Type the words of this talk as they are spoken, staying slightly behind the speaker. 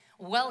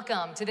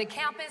Welcome to the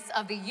campus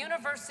of the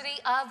University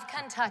of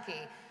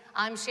Kentucky.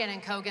 I'm Shannon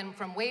Cogan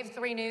from Wave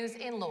 3 News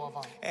in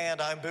Louisville. And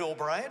I'm Bill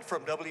Bryant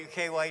from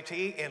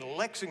WKYT in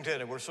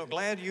Lexington. And we're so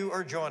glad you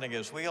are joining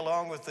us. We,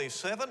 along with the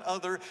 7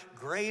 other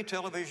Gray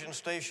television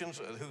stations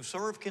who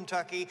serve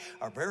Kentucky,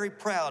 are very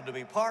proud to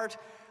be part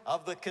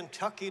of the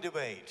Kentucky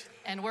debate.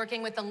 And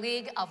working with the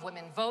League of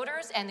Women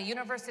Voters and the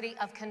University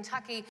of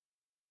Kentucky,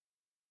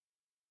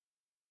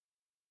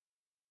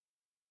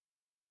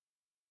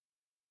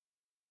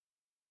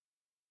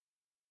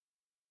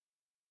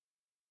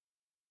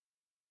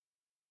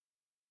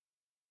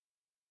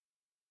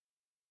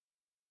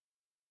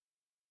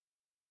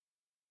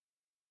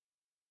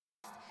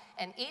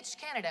 and each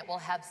candidate will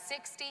have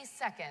 60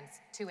 seconds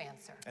to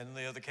answer. And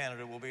the other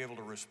candidate will be able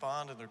to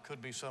respond, and there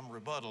could be some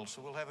rebuttal.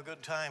 So we'll have a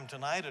good time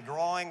tonight. A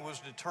drawing was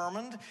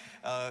determined,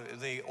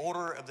 the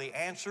order of the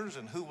answers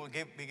and who will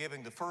be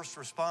giving the first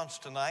response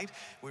tonight.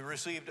 We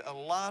received a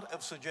lot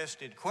of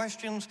suggested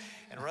questions,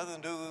 and rather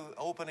than do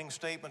opening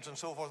statements and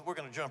so forth, we're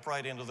going to jump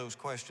right into those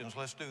questions.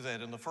 Let's do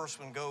that. And the first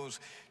one goes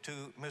to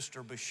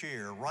Mr.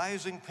 Beshear.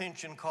 Rising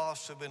pension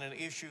costs have been an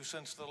issue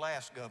since the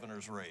last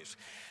governor's race.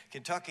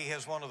 Kentucky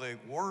has one of the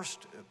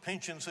worst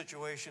pension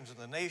situations in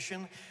the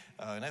nation,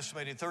 an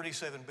estimated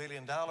 $37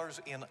 billion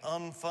in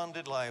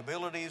unfunded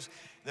liabilities.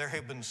 There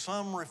have been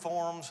some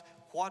reforms.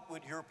 What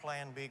would your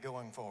plan be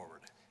going forward?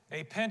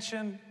 A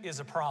pension is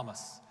a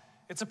promise.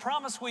 It's a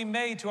promise we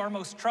made to our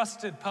most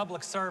trusted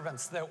public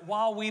servants that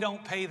while we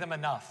don't pay them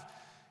enough,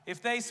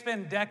 if they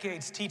spend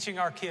decades teaching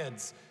our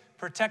kids,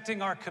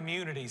 protecting our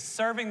communities,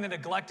 serving the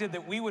neglected,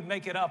 that we would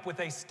make it up with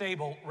a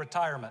stable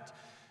retirement.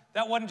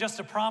 That wasn't just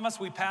a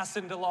promise. We passed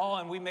it into law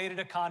and we made it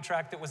a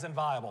contract that was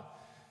inviolable.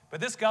 But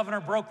this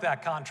governor broke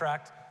that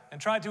contract and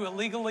tried to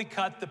illegally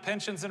cut the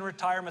pensions and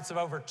retirements of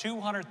over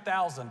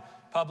 200,000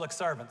 public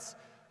servants.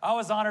 I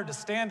was honored to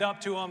stand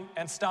up to him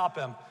and stop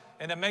him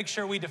and to make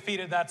sure we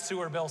defeated that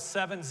sewer bill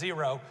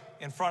 7-0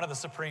 in front of the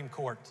Supreme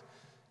Court.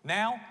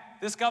 Now,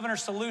 this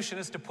governor's solution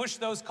is to push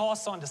those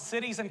costs onto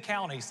cities and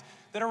counties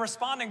that are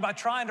responding by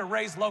trying to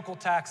raise local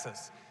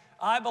taxes.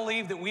 I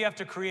believe that we have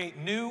to create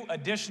new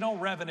additional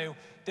revenue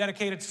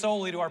dedicated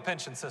solely to our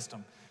pension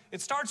system.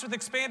 It starts with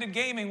expanded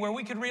gaming, where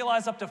we could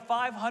realize up to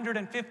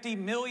 $550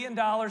 million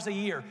a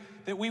year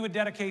that we would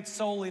dedicate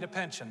solely to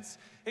pensions.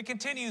 It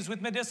continues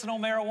with medicinal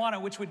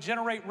marijuana, which would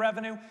generate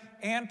revenue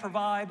and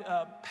provide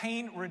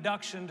pain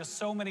reduction to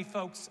so many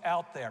folks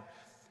out there.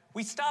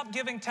 We stop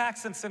giving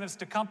tax incentives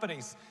to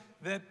companies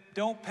that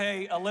don't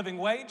pay a living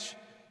wage,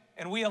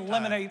 and we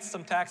eliminate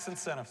some tax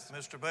incentives.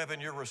 Mr.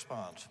 Bevin, your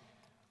response.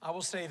 I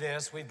will say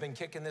this, we've been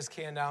kicking this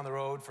can down the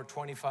road for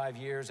 25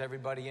 years.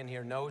 Everybody in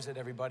here knows it.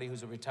 Everybody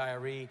who's a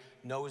retiree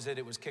knows it.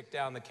 It was kicked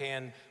down the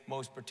can,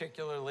 most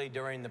particularly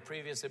during the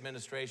previous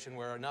administration,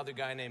 where another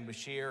guy named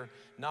Beshear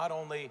not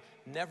only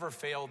never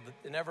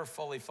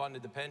fully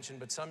funded the pension,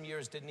 but some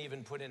years didn't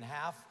even put in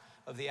half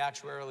of the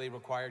actuarially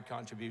required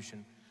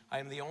contribution. I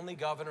am the only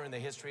governor in the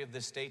history of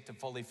this state to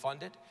fully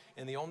fund it,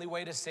 and the only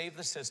way to save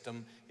the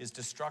system is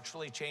to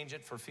structurally change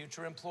it for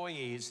future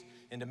employees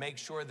and to make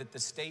sure that the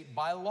state,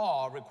 by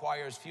law,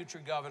 requires future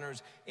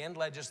governors and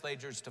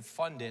legislatures to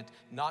fund it,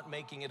 not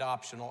making it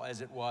optional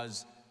as it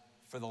was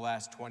for the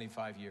last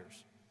 25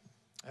 years.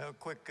 A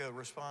quick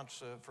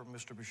response from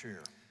Mr.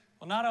 Beshear.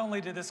 Well, not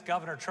only did this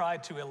governor try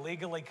to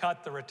illegally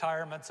cut the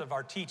retirements of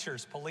our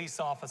teachers,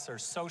 police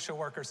officers, social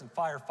workers, and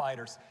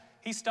firefighters,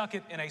 he stuck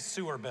it in a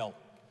sewer bill.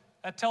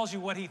 That tells you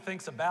what he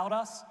thinks about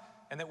us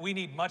and that we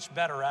need much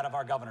better out of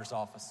our governor's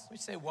office. Let me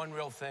say one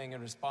real thing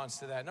in response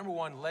to that. Number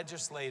one,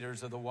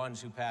 legislators are the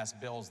ones who pass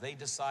bills. They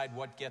decide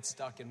what gets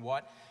stuck in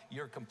what.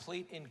 Your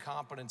complete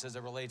incompetence as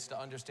it relates to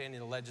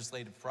understanding the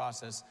legislative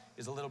process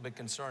is a little bit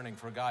concerning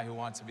for a guy who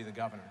wants to be the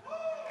governor.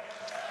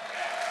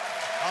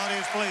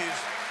 Audience, please.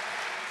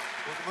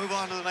 We can move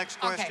on to the next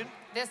question. Okay,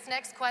 this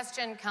next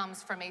question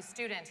comes from a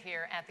student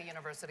here at the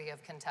University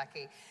of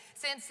Kentucky.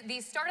 Since the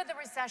start of the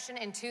recession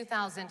in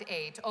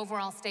 2008,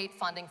 overall state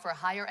funding for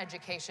higher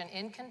education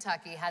in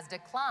Kentucky has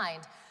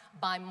declined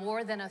by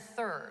more than a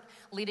third,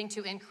 leading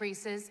to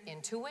increases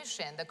in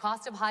tuition. The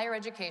cost of higher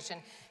education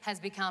has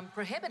become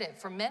prohibitive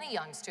for many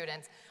young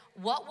students.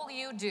 What will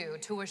you do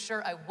to assure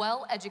a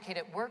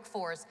well-educated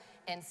workforce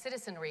and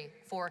citizenry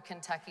for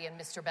Kentucky? And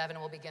Mr. Bevin,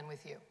 we'll begin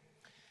with you.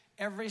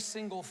 Every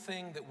single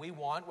thing that we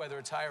want, whether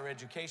it's higher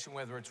education,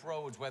 whether it's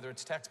roads, whether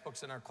it's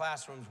textbooks in our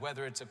classrooms,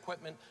 whether it's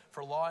equipment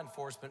for law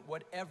enforcement,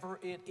 whatever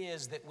it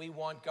is that we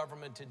want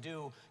government to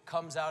do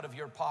comes out of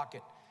your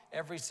pocket.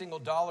 Every single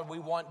dollar we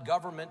want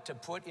government to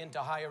put into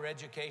higher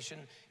education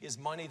is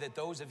money that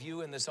those of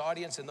you in this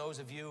audience and those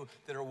of you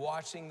that are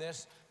watching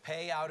this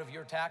pay out of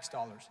your tax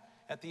dollars.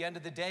 At the end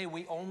of the day,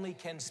 we only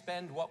can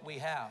spend what we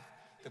have.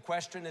 The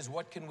question is,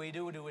 what can we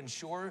do to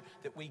ensure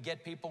that we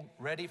get people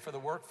ready for the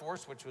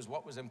workforce, which was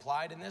what was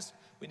implied in this?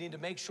 We need to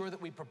make sure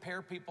that we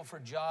prepare people for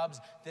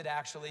jobs that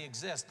actually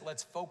exist.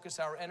 Let's focus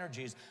our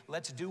energies.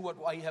 Let's do what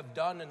I have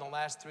done in the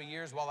last 3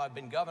 years while I've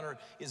been governor,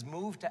 is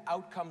move to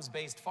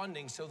outcomes-based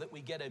funding so that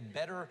we get a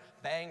better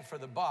bang for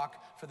the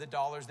buck for the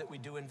dollars that we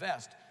do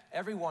invest.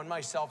 Everyone,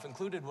 myself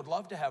included, would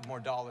love to have more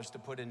dollars to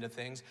put into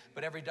things,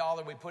 but every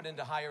dollar we put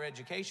into higher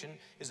education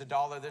is a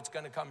dollar that's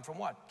going to come from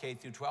what? K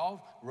through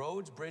 12,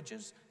 roads,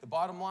 bridges. The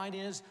bottom line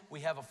is we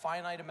have a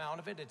finite amount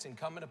of it. It's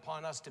incumbent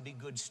upon us to be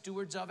good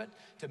stewards of it,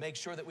 to make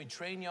sure that we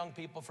train young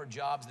people for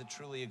jobs that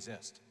truly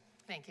exist.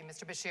 Thank you,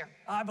 Mr. Beshear.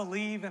 I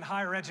believe in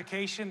higher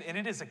education, and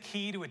it is a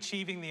key to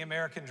achieving the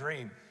American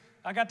dream.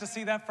 I got to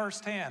see that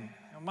firsthand.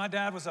 My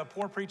dad was a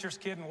poor preacher's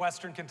kid in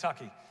Western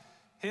Kentucky.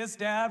 His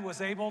dad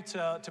was able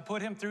to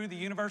put him through the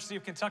University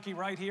of Kentucky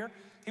right here.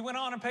 He went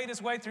on and paid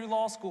his way through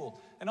law school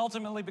and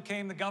ultimately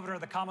became the governor of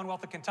the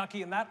Commonwealth of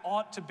Kentucky, and that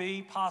ought to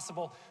be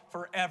possible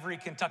for every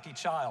Kentucky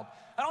child.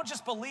 I don't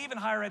just believe in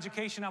higher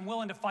education, I'm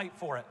willing to fight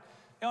for it.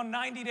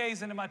 90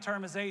 days into my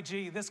term as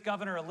AG, this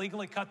governor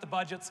illegally cut the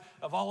budgets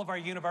of all of our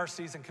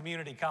universities and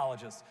community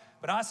colleges.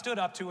 But I stood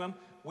up to him.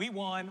 We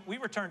won. We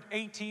returned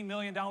 $18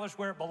 million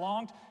where it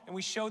belonged, and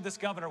we showed this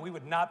governor we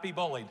would not be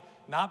bullied.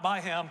 Not by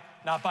him,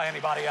 not by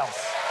anybody else.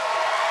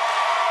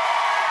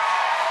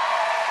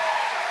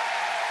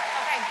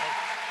 Okay.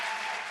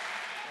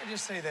 Let me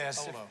just say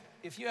this.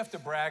 If you have to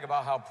brag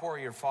about how poor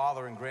your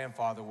father and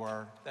grandfather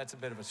were, that's a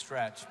bit of a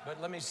stretch.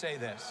 But let me say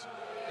this.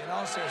 In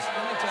all seriousness,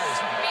 let me tell you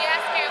something. Let me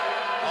ask you,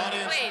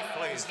 Audience,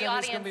 please.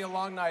 It's going to be a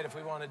long night if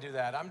we want to do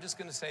that. I'm just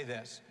going to say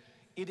this.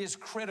 It is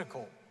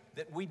critical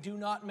that we do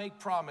not make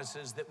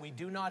promises that we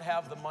do not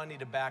have the money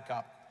to back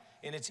up.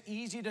 And it's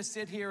easy to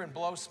sit here and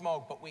blow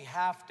smoke, but we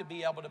have to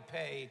be able to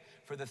pay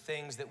for the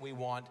things that we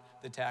want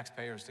the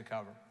taxpayers to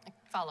cover.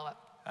 follow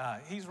up.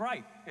 He's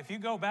right. If you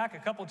go back a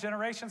couple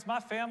generations, my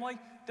family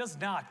does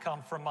not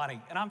come from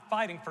money, and I'm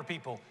fighting for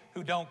people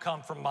who don't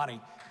come from money.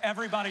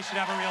 Everybody should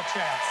have a real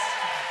chance.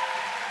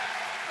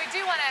 We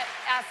do want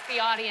to ask the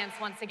audience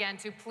once again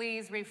to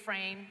please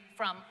refrain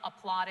from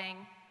applauding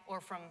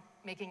or from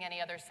making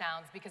any other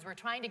sounds, because we're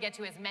trying to get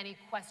to as many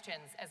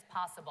questions as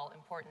possible,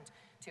 important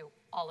to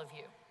all of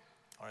you.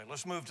 All right,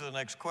 let's move to the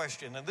next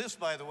question. And this,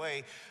 by the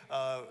way,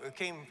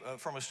 came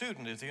from a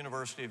student at the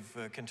University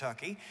of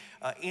Kentucky.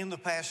 In the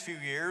past few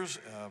years,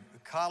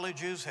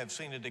 colleges have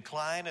seen a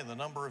decline in the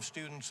number of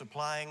students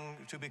applying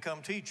to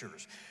become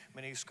teachers.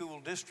 Many school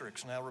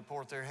districts now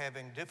report they're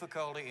having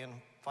difficulty in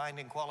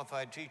finding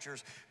qualified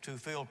teachers to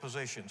fill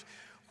positions.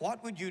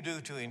 What would you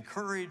do to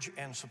encourage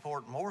and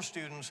support more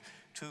students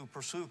to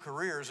pursue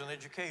careers in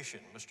education?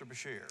 Mr.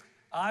 Beshear.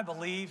 I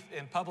believe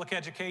in public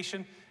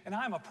education, and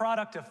I'm a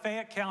product of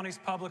Fayette County's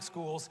public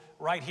schools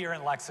right here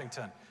in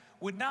Lexington.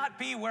 Would not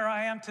be where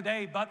I am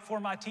today but for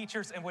my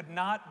teachers, and would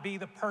not be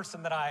the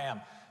person that I am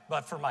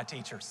but for my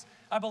teachers.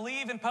 I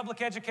believe in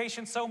public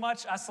education so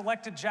much, I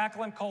selected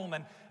Jacqueline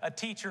Coleman, a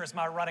teacher, as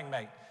my running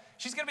mate.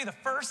 She's gonna be the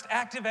first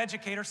active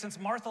educator since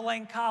Martha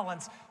Lane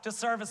Collins to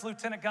serve as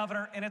lieutenant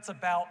governor, and it's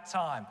about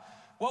time.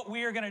 What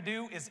we are gonna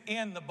do is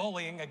end the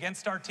bullying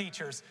against our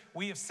teachers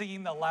we have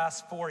seen the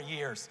last 4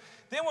 years.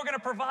 Then we're gonna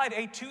provide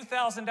a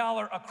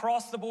 $2,000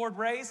 across-the-board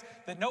raise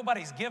that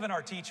nobody's given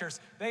our teachers.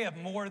 They have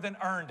more than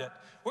earned it.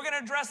 We're gonna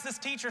address this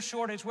teacher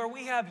shortage where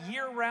we have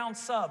year-round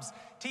subs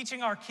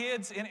teaching our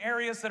kids in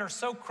areas that are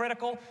so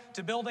critical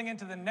to building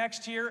into the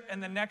next year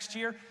and the next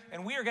year.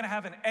 And we are gonna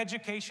have an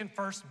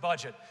education-first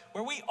budget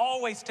where we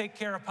always take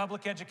care of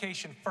public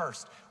education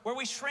first, where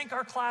we shrink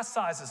our class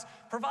sizes,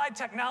 provide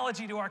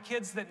technology to our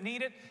kids that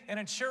need it, and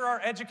ensure our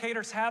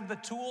educators have the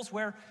tools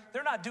where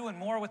they're not doing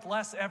more with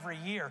less every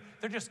year,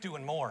 they're just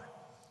doing more.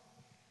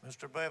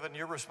 Mr. Bevin,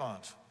 your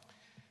response.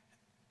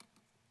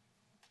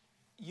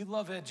 You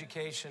love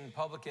education,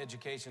 public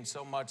education,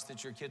 so much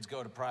that your kids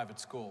go to private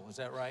school. Is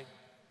that right?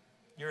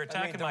 You're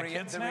attacking my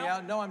kids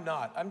now? No, I'm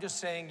not. I'm just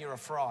saying you're a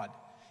fraud.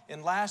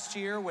 And last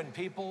year when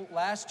people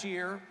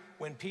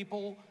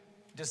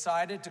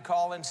decided to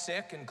call in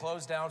sick and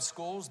close down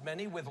schools,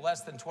 many with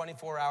less than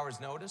 24 hours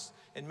notice,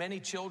 and many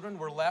children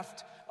were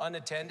left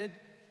unattended,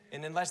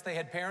 and unless they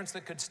had parents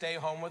that could stay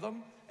home with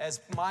them, as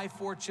my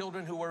 4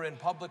 children who were in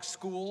public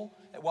school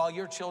while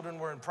your children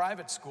were in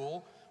private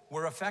school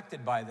were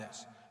affected by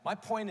this. My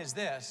point is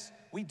this: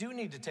 we do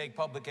need to take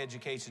public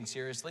education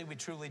seriously, we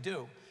truly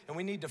do, and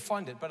we need to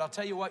fund it. But I'll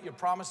tell you what, you're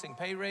promising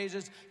pay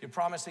raises, you're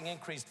promising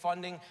increased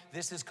funding.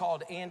 This is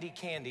called Andy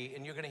Candy,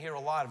 and you're gonna hear a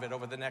lot of it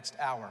over the next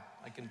hour,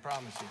 I can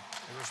promise you.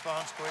 Your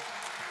response, quick.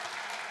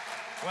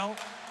 Well,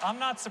 I'm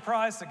not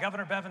surprised that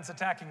Governor Bevin's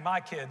attacking my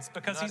kids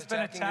because he's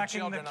been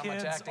attacking the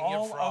kids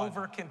all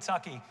over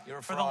Kentucky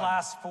for the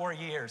last 4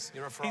 years.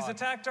 You're a fraud. He's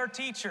attacked our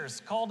teachers,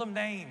 called them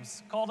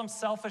names, called them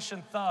selfish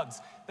and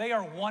thugs. They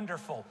are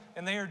wonderful,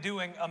 and they are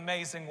doing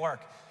amazing work.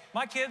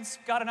 My kids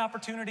got an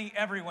opportunity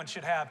everyone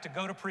should have to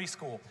go to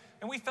preschool,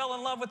 and we fell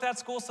in love with that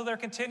school, so they're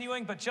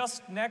continuing, but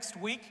just next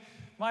week,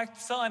 my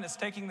son is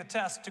taking the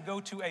test to go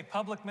to a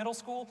public middle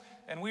school,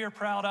 and we are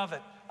proud of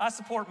it. I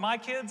support my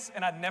kids,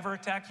 and I'd never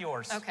attack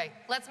yours. Okay,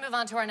 let's move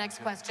on to our next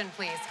question,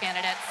 please,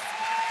 candidates.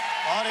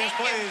 Audience,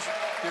 please.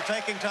 You're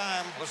taking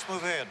time. Let's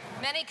move ahead.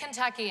 Many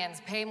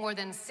Kentuckians pay more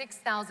than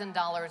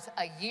 $6,000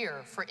 a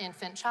year for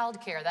infant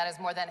child care. That is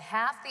more than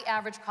half the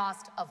average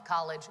cost of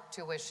college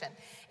tuition.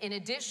 In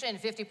addition,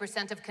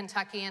 50% of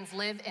Kentuckians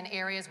live in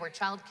areas where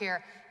child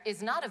care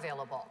is not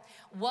available.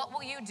 What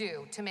will you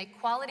do to make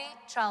quality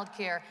child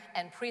care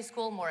and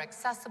preschool more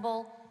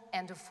accessible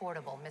and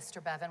affordable?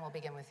 Mr. Bevin, we'll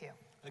begin with you.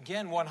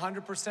 Again,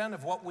 100%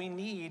 of what we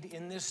need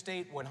in this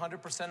state,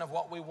 100% of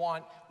what we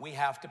want, we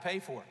have to pay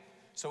for.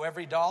 So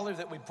every dollar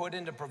that we put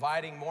into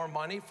providing more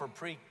money for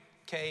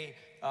pre-K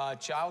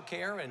child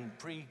care and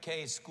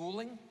pre-K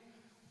schooling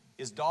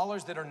is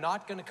dollars that are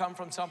not going to come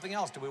from something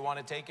else. Do we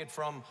want to take it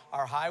from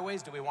our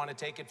highways? Do we want to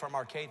take it from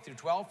our K through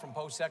 12, from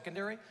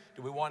post-secondary?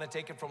 Do we want to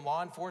take it from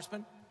law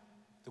enforcement?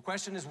 The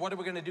question is, what are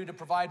we going to do to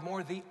provide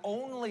more? The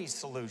only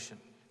solution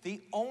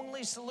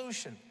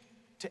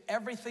to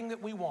everything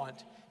that we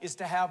want is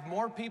to have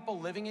more people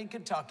living in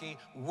Kentucky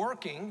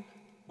working,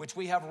 which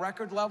we have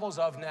record levels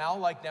of now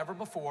like never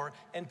before,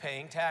 and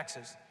paying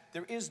taxes.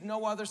 There is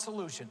no other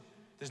solution.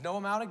 There's no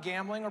amount of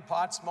gambling or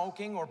pot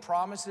smoking or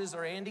promises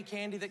or Andy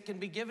candy that can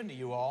be given to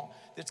you all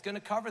that's going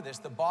to cover this.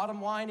 The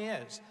bottom line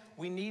is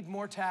we need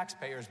more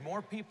taxpayers,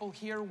 more people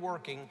here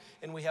working,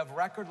 and we have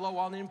record low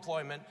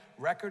unemployment,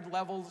 record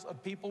levels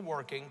of people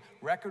working,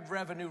 record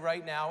revenue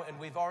right now, and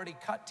we've already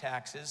cut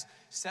taxes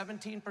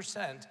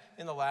 17%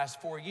 in the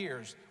last 4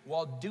 years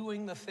while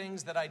doing the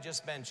things that I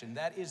just mentioned.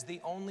 That is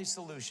the only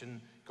solution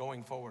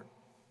going forward.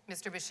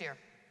 Mr. Beshear.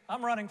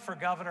 I'm running for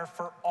governor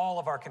for all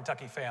of our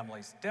Kentucky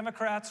families,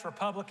 Democrats,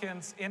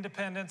 Republicans,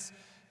 independents,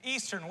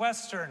 Eastern,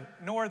 Western,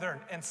 Northern,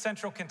 and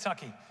Central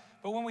Kentucky.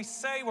 But when we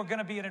say we're going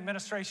to be an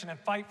administration and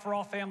fight for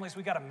all families,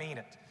 we got to mean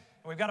it.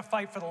 And we've got to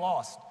fight for the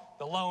lost,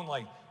 the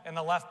lonely, and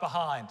the left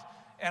behind.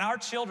 And our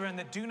children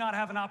that do not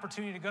have an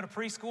opportunity to go to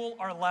preschool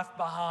are left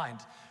behind.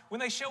 When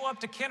they show up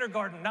to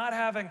kindergarten not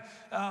having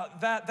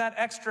that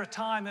extra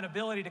time and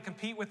ability to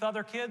compete with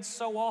other kids,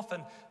 so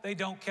often they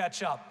don't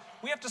catch up.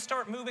 We have to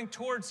start moving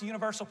towards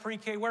universal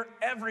pre-K where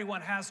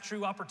everyone has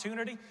true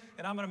opportunity,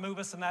 and I'm going to move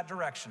us in that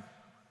direction.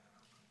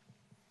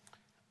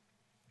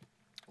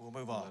 We'll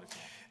move on.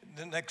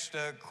 The next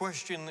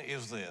question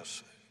is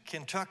this.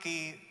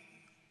 Kentucky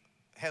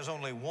has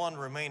only one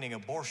remaining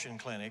abortion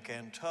clinic,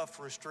 and tough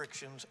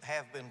restrictions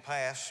have been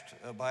passed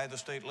by the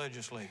state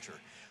legislature.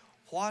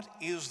 What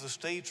is the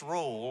state's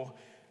role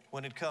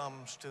when it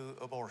comes to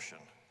abortion?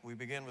 We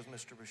begin with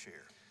Mr.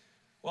 Beshear.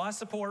 Well, I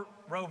support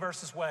Roe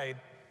versus Wade,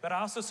 but I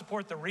also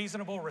support the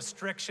reasonable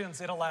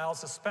restrictions it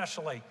allows,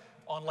 especially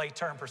on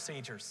late-term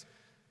procedures.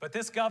 But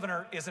this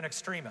governor is an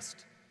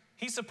extremist.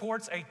 He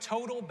supports a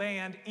total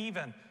ban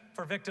even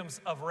for victims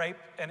of rape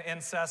and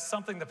incest,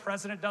 something the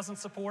president doesn't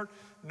support,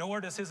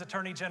 nor does his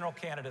attorney general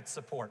candidate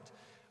support.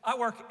 I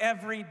work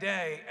every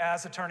day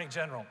as attorney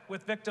general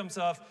with victims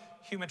of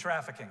human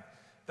trafficking,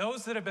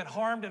 those that have been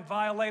harmed and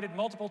violated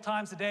multiple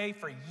times a day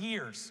for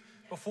years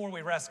before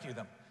we rescue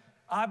them.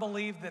 I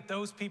believe that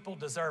those people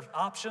deserve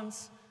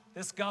options.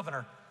 This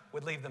governor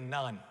would leave them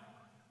none.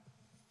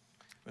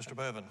 Mr.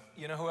 Bevin.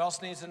 You know who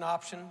else needs an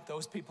option?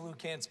 Those people who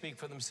can't speak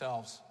for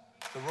themselves.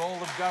 The role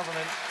of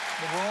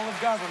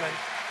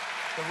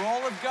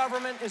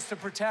government is to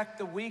protect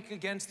the weak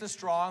against the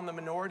strong, the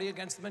minority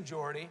against the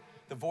majority,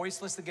 the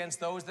voiceless against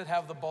those that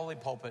have the bully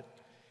pulpit.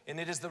 And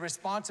it is the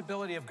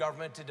responsibility of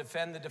government to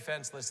defend the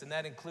defenseless, and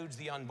that includes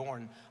the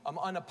unborn. I'm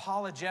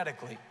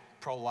unapologetically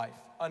pro-life,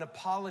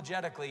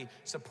 unapologetically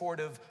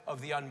supportive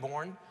of the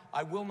unborn.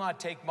 I will not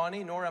take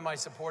money, nor am I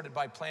supported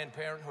by Planned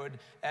Parenthood,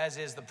 as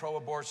is the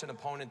pro-abortion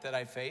opponent that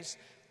I face.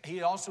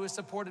 He also is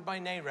supported by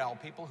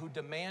NARAL, people who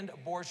demand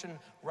abortion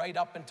right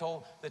up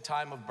until the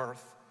time of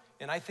birth.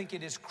 And I think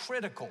it is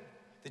critical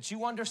that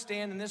you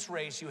understand in this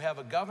race you have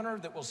a governor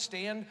that will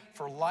stand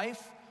for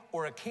life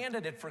or a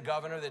candidate for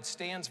governor that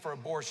stands for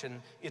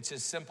abortion. It's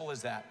as simple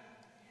as that.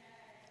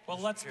 Well,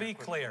 let's be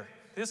clear.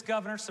 This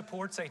governor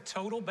supports a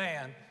total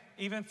ban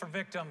even for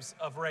victims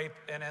of rape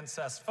and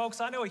incest.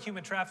 Folks, I know a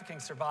human trafficking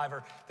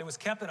survivor that was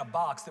kept in a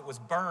box that was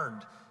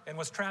burned and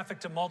was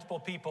trafficked to multiple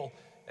people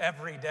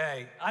every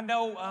day. I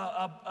know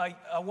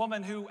a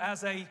woman who,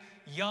 as a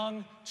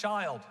young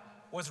child,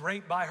 was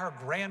raped by her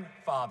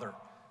grandfather.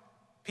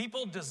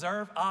 People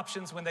deserve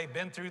options when they've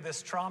been through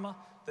this trauma.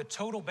 The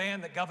total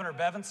ban that Governor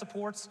Bevin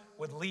supports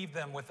would leave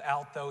them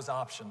without those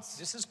options.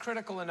 This is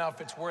critical enough,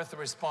 it's worth a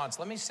response.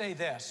 Let me say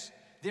this.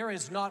 There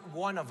is not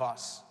one of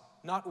us,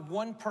 not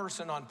one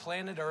person on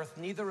planet Earth,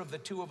 neither of the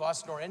two of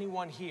us nor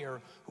anyone here,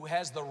 who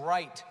has the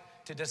right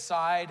to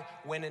decide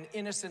when an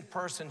innocent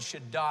person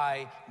should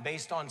die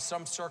based on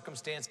some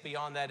circumstance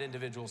beyond that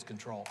individual's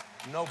control.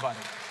 Nobody.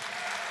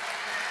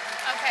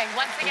 Okay,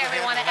 once again,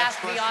 we want to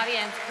ask the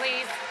audience,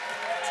 please,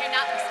 to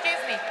not, excuse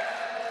me,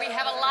 we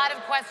have a lot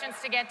of questions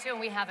to get to and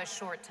we have a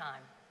short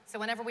time. So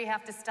whenever we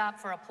have to stop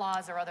for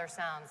applause or other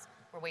sounds,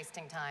 we're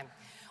wasting time.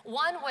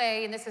 One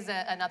way, and this is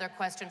another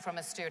question from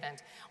a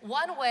student,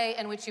 one way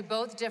in which you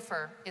both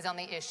differ is on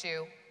the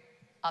issue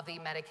of the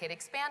Medicaid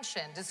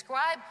expansion.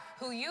 Describe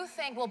who you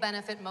think will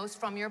benefit most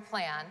from your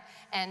plan,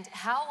 and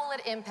how will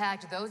it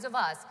impact those of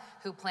us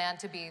who plan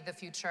to be the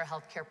future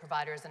healthcare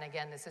providers? And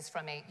again, this is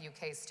from a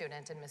UK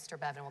student, and Mr.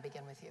 Bevan, we'll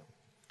begin with you.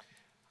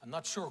 I'm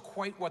not sure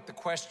quite what the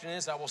question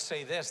is. I will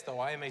say this, though.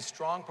 I am a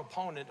strong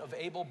proponent of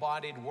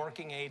able-bodied,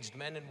 working-aged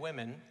men and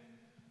women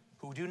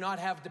who do not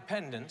have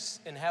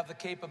dependents and have the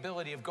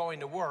capability of going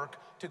to work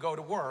to go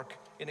to work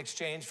in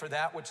exchange for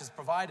that which is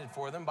provided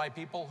for them by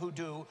people who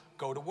do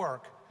go to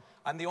work.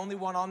 I'm the only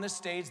one on this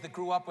stage that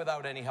grew up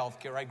without any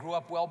health care. I grew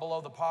up well below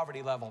the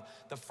poverty level.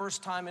 The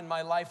first time in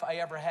my life I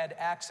ever had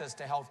access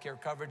to health care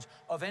coverage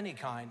of any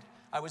kind.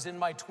 I was in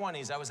my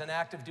 20s. I was an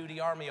active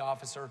duty Army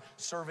officer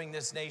serving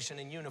this nation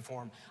in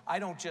uniform. I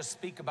don't just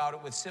speak about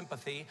it with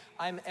sympathy.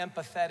 I'm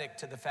empathetic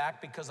to the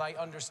fact because I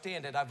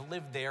understand it. I've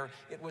lived there.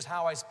 It was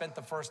how I spent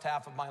the first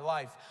half of my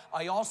life.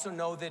 I also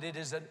know that it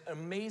is an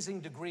amazing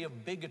degree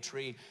of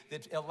bigotry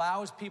that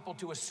allows people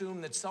to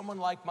assume that someone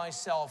like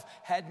myself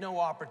had no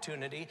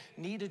opportunity,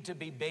 needed to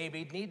be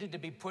babied, needed to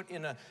be put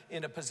in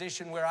a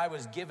position where I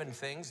was given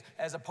things,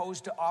 as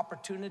opposed to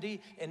opportunity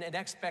and an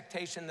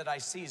expectation that I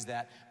seize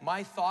that.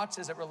 My thoughts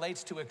as it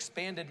relates to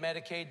expanded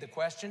Medicaid, the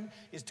question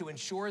is to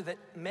ensure that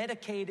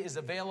Medicaid is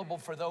available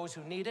for those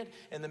who need it,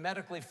 and the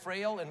medically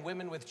frail and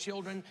women with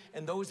children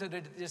and those that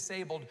are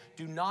disabled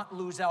do not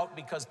lose out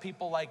because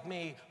people like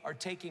me are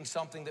taking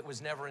something that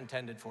was never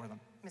intended for them.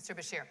 Mr.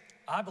 Beshear.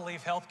 I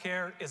believe health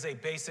care is a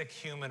basic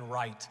human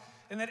right,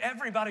 and that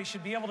everybody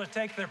should be able to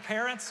take their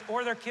parents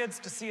or their kids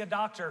to see a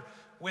doctor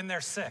when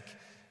they're sick.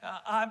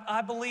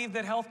 I believe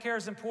that health care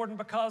is important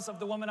because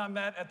of the woman I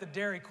met at the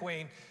Dairy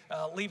Queen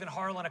leaving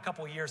Harlan a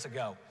couple years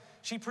ago.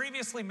 She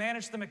previously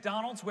managed the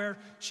McDonald's where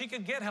she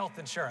could get health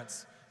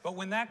insurance, but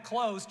when that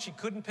closed, she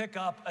couldn't pick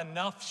up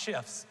enough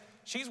shifts.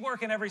 She's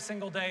working every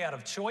single day out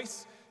of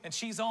choice, and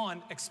she's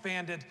on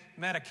expanded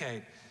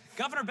Medicaid.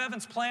 Governor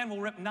Bevan's plan will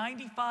rip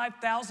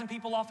 95,000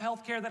 people off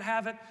health care that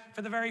have it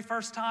for the very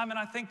first time, and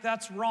I think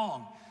that's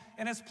wrong.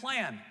 And his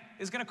plan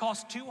is going to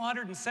cost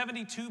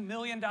 $272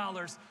 million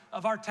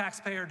of our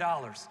taxpayer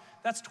dollars.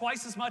 That's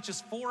twice as much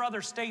as 4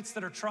 other states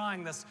that are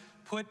trying this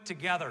put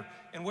together.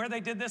 And where they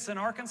did this in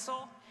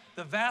Arkansas,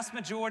 the vast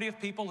majority of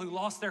people who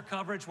lost their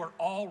coverage were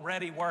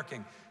already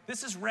working.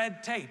 This is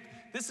red tape.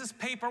 This is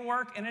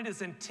paperwork, and it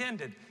is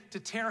intended to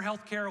tear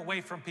health care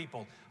away from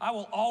people. I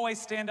will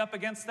always stand up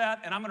against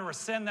that, and I'm going to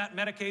rescind that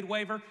Medicaid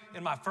waiver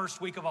in my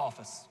first week of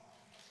office.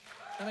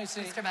 Let me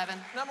see. Mr. Bevan.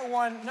 Number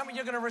one,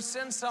 you're going to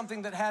rescind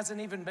something that hasn't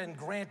even been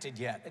granted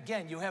yet.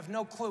 Again, you have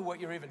no clue what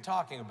you're even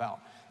talking about.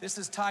 This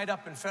is tied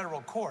up in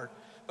federal court.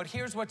 But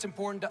here's what's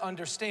important to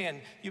understand.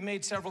 You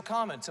made several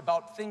comments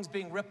about things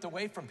being ripped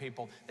away from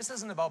people. This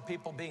isn't about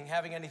people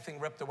having anything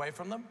ripped away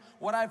from them.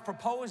 What I've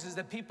proposed is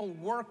that people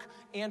work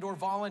and or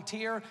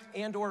volunteer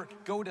and or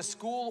go to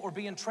school or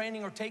be in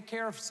training or take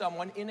care of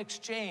someone in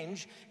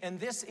exchange. And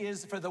this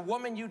is, for the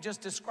woman you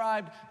just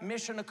described,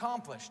 mission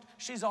accomplished.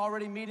 She's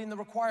already meeting the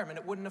requirement.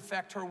 It wouldn't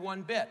affect her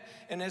one bit.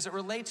 And as it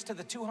relates to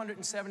the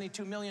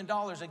 $272 million,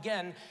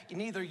 again,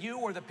 neither you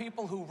or the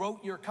people who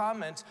wrote your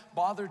comments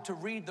bothered to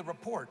read the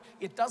report.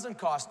 It doesn't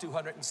cost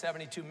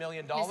 $272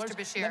 million. Mr.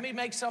 Beshear. Let me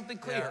make something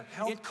clear.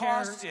 Yeah, it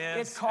costs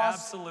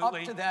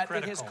absolutely up to that.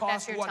 critical. It has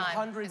cost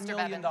 $100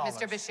 million.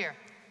 Mr. Beshear.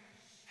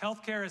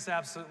 Healthcare is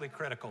absolutely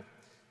critical.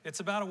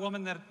 It's about a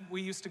woman that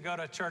we used to go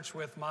to church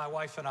with, my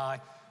wife and I,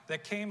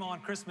 that came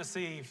on Christmas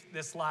Eve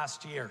this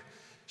last year.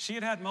 She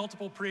had had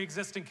multiple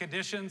pre-existing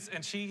conditions,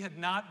 and she had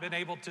not been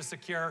able to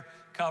secure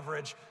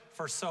coverage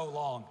for so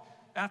long.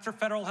 After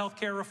federal health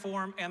care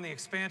reform and the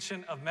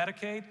expansion of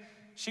Medicaid,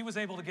 she was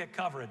able to get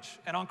coverage.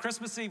 And on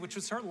Christmas Eve, which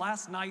was her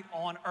last night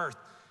on earth,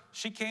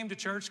 she came to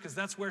church because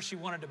that's where she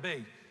wanted to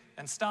be,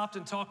 and stopped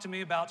and talked to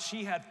me about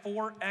she had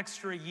 4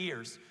 extra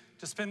years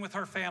to spend with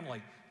her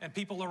family and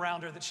people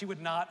around her that she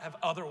would not have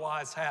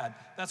otherwise had.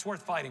 That's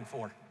worth fighting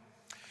for.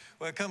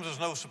 Well, it comes as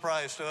no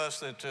surprise to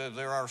us that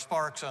there are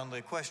sparks on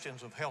the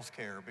questions of health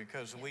care,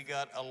 because we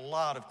got a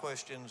lot of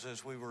questions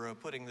as we were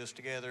putting this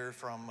together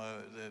from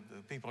the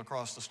people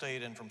across the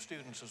state and from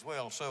students as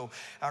well. So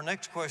our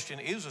next question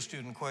is a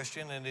student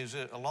question and is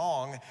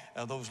along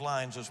those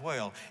lines as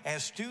well.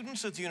 As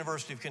students at the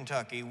University of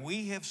Kentucky,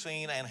 we have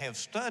seen and have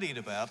studied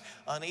about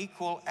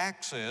unequal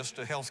access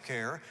to health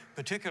care,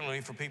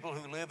 particularly for people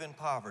who live in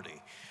poverty.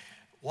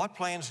 What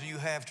plans do you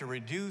have to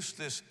reduce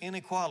this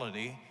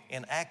inequality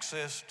in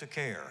access to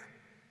care?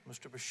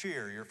 Mr.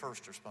 Beshear, your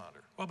first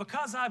responder. Well,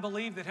 because I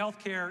believe that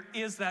health care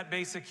is that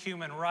basic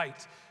human right,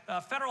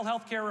 federal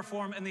health care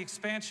reform and the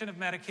expansion of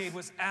Medicaid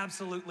was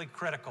absolutely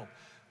critical.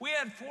 We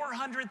had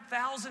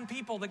 400,000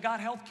 people that got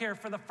health care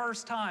for the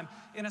first time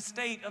in a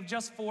state of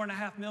just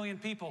 4.5 million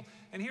people.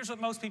 And here's what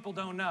most people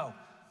don't know.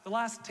 The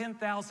last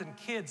 10,000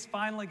 kids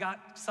finally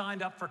got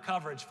signed up for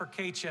coverage for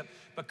K-CHIP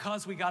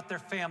because we got their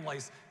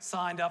families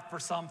signed up for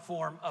some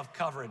form of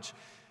coverage.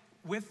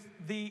 With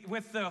the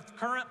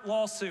current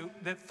lawsuit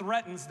that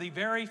threatens the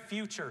very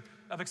future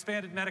of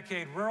expanded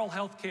Medicaid, rural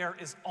health care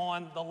is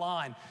on the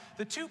line.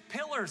 The two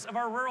pillars of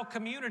our rural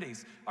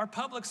communities, our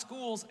public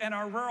schools and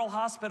our rural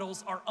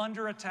hospitals, are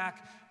under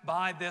attack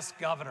by this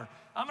governor.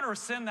 I'm going to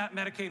rescind that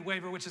Medicaid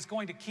waiver, which is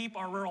going to keep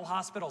our rural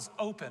hospitals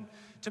open,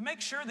 to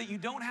make sure that you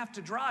don't have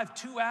to drive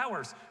 2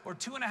 hours or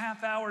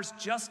 2.5 hours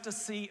just to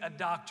see a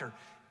doctor.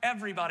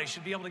 Everybody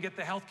should be able to get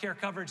the health care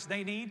coverage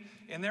they need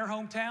in their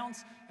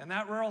hometowns, and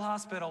that rural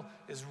hospital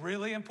is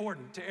really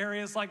important to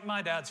areas like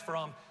my dad's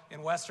from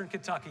in Western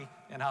Kentucky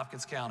and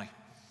Hopkins County.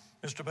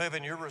 Mr.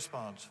 Bevin, your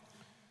response.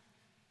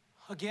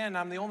 Again,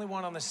 I'm the only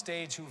one on the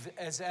stage who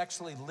has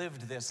actually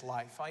lived this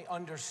life. I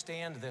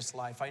understand this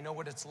life. I know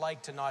what it's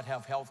like to not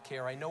have health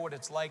care. I know what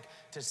it's like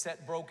to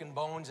set broken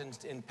bones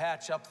and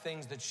patch up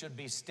things that should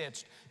be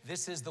stitched.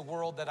 This is the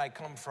world that I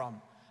come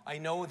from. I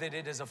know that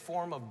it is a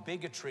form of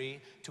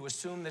bigotry to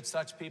assume that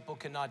such people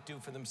cannot do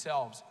for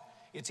themselves.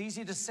 It's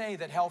easy to say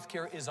that health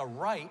care is a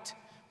right,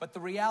 but the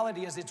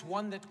reality is it's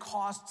one that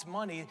costs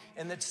money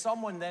and that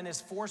someone then is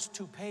forced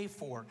to pay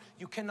for.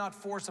 You cannot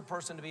force a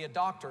person to be a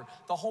doctor.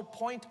 The whole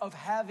point of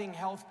having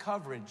health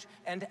coverage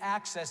and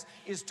access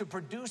is to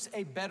produce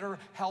a better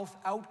health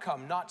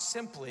outcome, not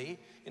simply,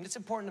 and it's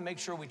important to make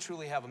sure we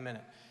truly have a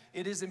minute,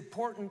 it is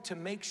important to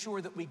make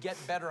sure that we get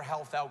better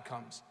health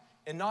outcomes,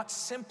 and not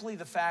simply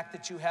the fact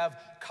that you have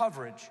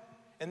coverage.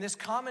 And this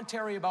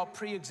commentary about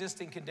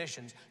pre-existing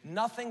conditions,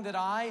 nothing that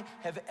I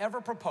have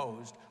ever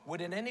proposed would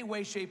in any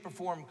way, shape, or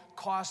form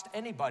cost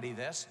anybody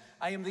this.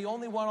 I am the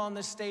only one on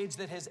this stage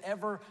that has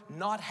ever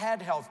not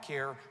had health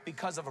care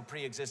because of a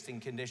pre-existing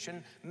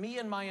condition. Me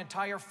and my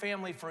entire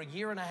family for 1.5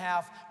 years,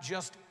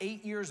 just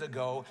 8 years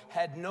ago,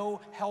 had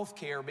no health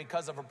care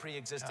because of a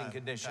pre-existing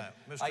condition.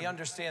 I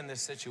understand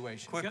this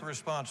situation. Quick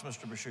response,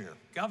 Mr. Beshear.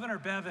 Governor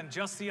Bevin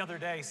just the other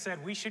day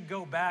said we should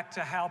go back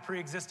to how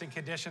pre-existing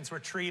conditions were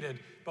treated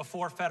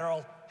before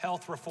federal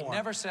health reform.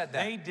 Never said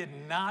that. They did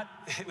not,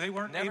 they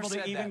weren't able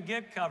to even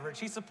get coverage.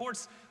 He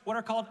supports what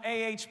are called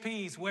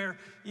AHPs, where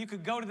you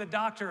could go to the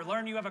doctor,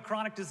 learn you have a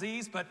chronic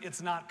disease, but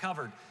it's not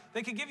covered.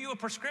 They could give you a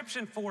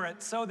prescription for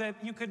it so that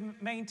you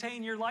could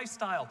maintain your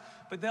lifestyle,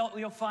 but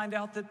you'll find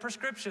out that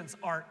prescriptions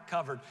aren't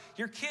covered.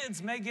 Your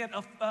kids may get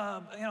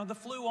the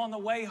flu on the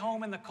way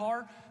home in the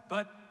car,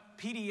 but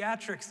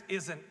pediatrics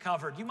isn't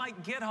covered. You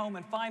might get home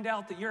and find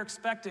out that you're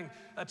expecting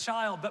a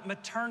child, but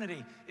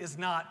maternity is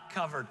not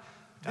covered.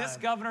 This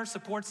governor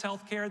supports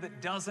health care that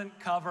doesn't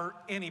cover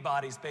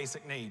anybody's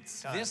basic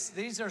needs.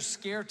 These are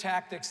scare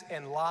tactics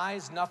and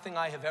lies. Nothing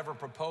I have ever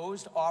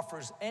proposed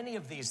offers any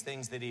of these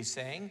things that he's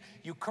saying.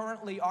 You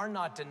currently are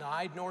not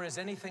denied, nor is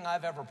anything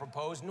I've ever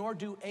proposed, nor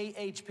do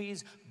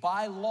AHPs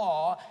by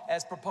law,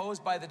 as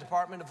proposed by the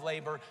Department of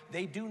Labor.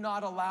 They do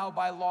not allow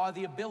by law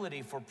the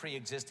ability for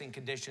pre-existing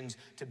conditions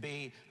to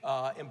be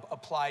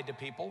applied to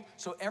people.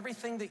 So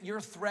everything that you're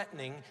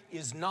threatening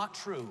is not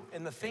true.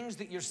 And the things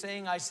that you're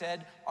saying I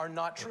said are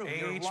not true.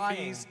 You're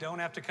lying. AHPs don't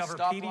have to cover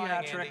Stop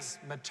pediatrics,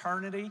 lying,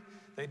 maternity.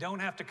 They don't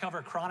have to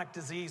cover chronic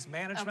disease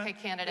management. Okay,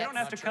 candidates. They don't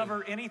have to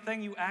cover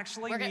anything you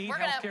actually need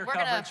health care We're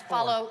coverage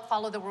for.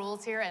 follow the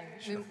rules here and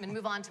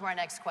move on to our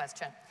next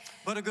question.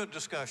 But a good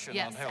discussion on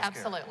health care. Yes,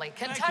 absolutely.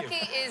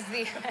 Kentucky is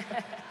the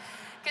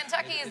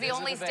Kentucky is the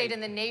only state in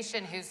the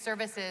nation whose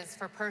services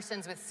for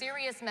persons with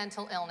serious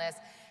mental illness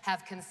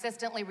have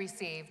consistently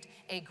received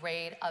a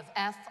grade of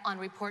F on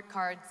report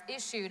cards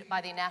issued by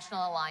the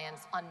National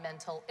Alliance on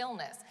Mental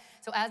Illness.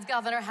 So as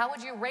governor, how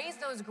would you raise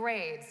those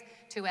grades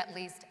to at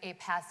least a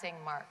passing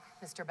mark?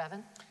 Mr.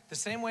 Bevin? The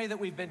same way that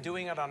we've been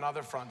doing it on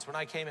other fronts. When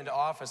I came into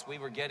office, we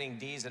were getting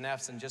D's and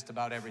F's in just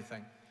about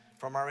everything.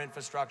 From our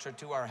infrastructure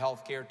to our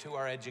health care, to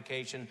our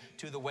education,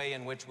 to the way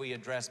in which we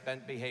address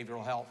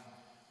behavioral health.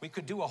 We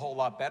could do a whole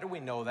lot better. We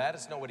know that.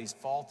 It's nobody's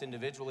fault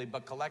individually,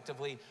 but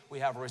collectively, we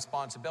have a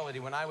responsibility.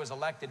 When I was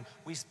elected,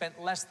 we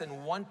spent less than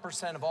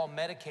 1% of all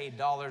Medicaid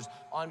dollars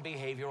on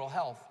behavioral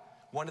health.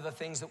 One of the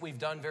things that we've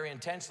done very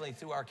intentionally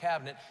through our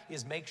cabinet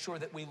is make sure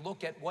that we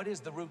look at what is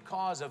the root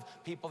cause of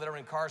people that are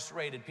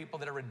incarcerated, people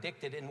that are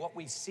addicted, and what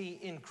we see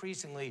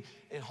increasingly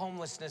in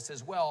homelessness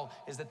as well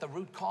is that the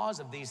root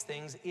cause of these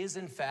things is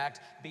in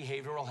fact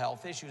behavioral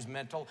health issues,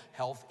 mental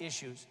health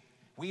issues.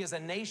 We as a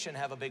nation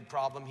have a big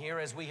problem here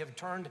as we have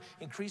turned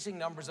increasing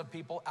numbers of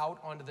people out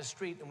onto the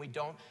street and we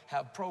don't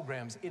have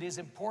programs. It is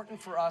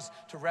important for us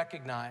to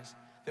recognize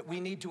that we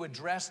need to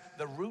address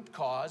the root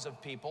cause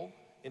of people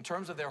in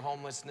terms of their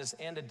homelessness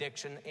and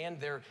addiction and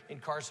their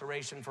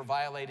incarceration for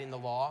violating the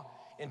law.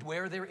 And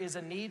where there is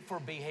a need for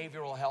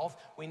behavioral health,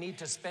 we need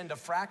to spend a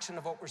fraction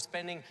of what we're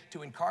spending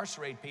to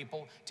incarcerate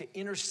people to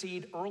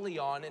intercede early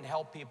on and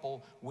help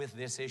people with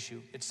this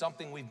issue. It's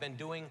something we've been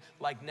doing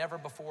like never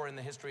before in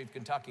the history of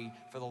Kentucky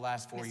for the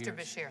last 4 years. Mr.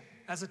 Beshear.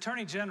 As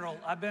Attorney General,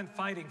 I've been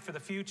fighting for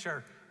the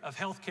future of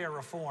health care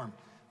reform.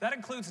 That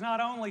includes not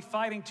only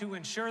fighting to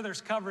ensure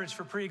there's coverage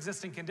for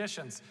pre-existing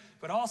conditions,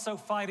 but also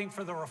fighting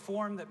for the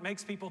reform that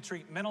makes people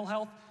treat mental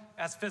health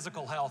as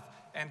physical health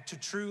and to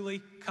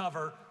truly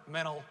cover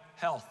mental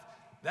health.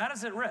 That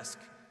is at risk.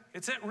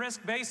 It's at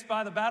risk based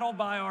by the battle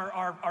by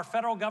our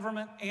federal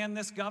government and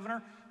this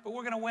governor, but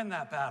we're going to win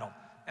that battle.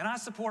 And I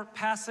support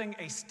passing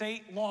a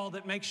state law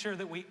that makes sure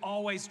that we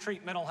always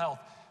treat mental health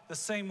the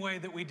same way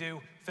that we do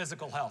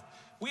physical health.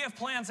 We have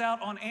plans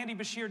out on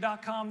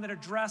andybashir.com that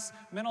address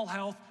mental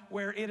health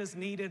where it is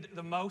needed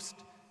the most,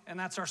 and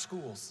that's our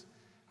schools.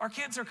 Our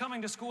kids are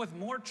coming to school with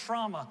more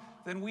trauma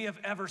than we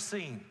have ever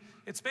seen.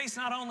 It's based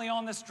not only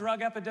on this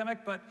drug epidemic,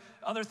 but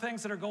other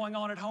things that are going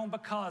on at home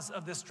because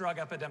of this drug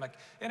epidemic.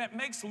 And it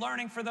makes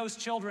learning for those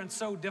children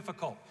so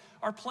difficult.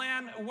 Our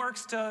plan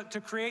works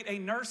to create a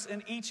nurse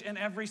in each and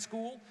every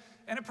school,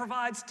 and it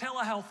provides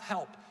telehealth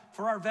help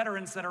for our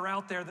veterans that are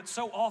out there that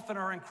so often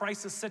are in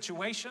crisis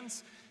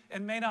situations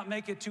and may not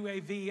make it to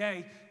a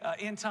VA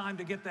in time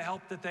to get the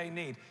help that they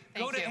need.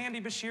 Go to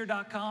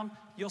andybashir.com.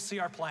 You'll see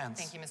our plans.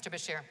 Thank you, Mr.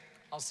 Bashir.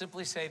 I'll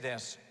simply say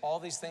this. All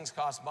these things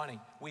cost money.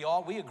 We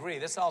agree.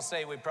 This I'll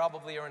say we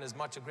probably are in as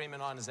much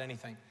agreement on as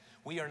anything.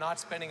 We are not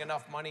spending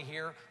enough money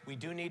here. We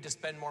do need to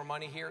spend more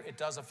money here. It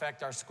does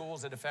affect our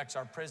schools. It affects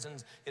our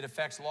prisons. It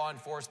affects law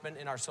enforcement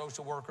and our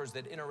social workers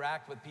that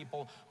interact with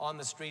people on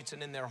the streets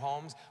and in their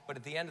homes. But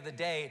at the end of the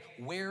day,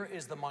 where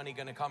is the money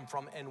going to come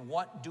from, and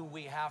what do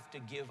we have to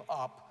give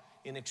up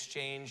in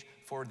exchange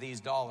for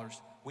these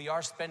dollars? We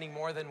are spending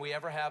more than we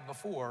ever have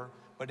before,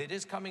 but it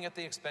is coming at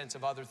the expense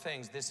of other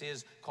things. This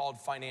is called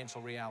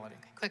financial reality.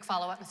 Quick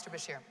follow-up, Mr.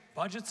 Bashir.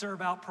 Budgets are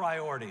about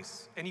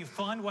priorities, and you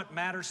fund what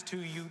matters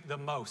to you the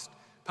most.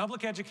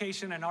 Public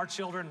education and our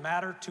children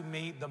matter to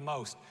me the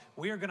most.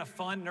 We are going to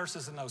fund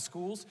nurses in those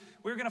schools.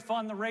 We're going to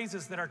fund the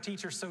raises that our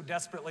teachers so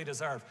desperately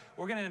deserve.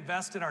 We're going to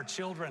invest in our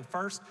children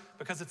first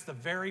because it's the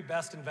very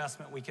best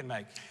investment we can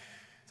make.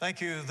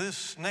 Thank you.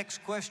 This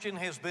next question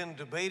has been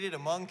debated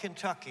among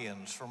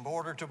Kentuckians from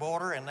border to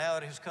border, and now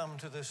it has come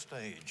to this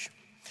stage.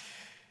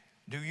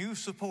 Do you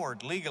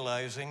support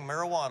legalizing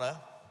marijuana,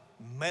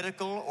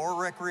 medical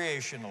or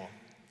recreational?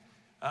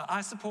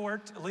 I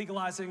support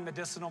legalizing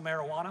medicinal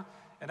marijuana,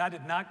 and I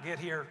did not get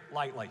here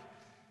lightly.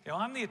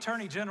 I'm the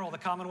Attorney General of the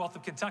Commonwealth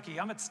of Kentucky.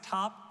 I'm its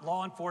top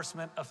law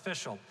enforcement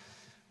official.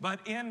 But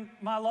in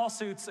my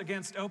lawsuits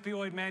against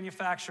opioid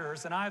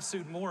manufacturers, and I've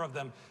sued more of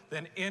them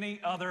than any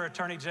other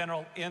Attorney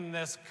General in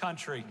this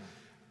country,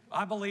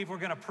 I believe we're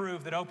going to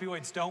prove that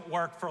opioids don't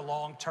work for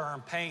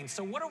long-term pain.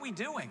 So what are we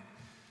doing?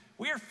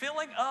 We are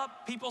filling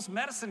up people's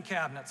medicine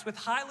cabinets with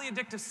highly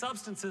addictive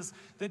substances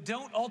that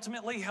don't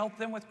ultimately help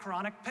them with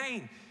chronic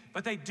pain,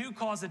 but they do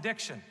cause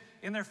addiction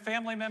in their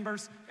family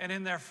members and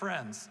in their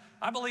friends.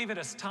 I believe it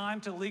is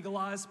time to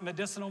legalize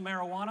medicinal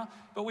marijuana,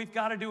 but we've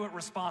got to do it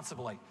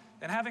responsibly.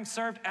 And having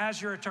served as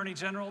your Attorney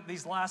General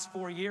these last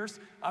 4 years,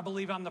 I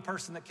believe I'm the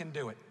person that can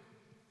do it.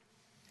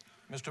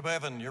 Mr.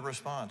 Bevin, your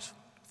response.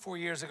 4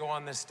 years ago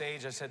on this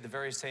stage, I said the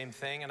very same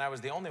thing, and I was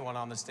the only one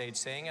on the stage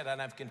saying it,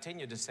 and I've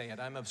continued to say it.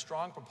 I'm a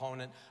strong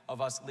proponent of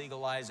us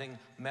legalizing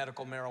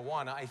medical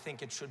marijuana. I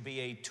think it should be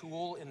a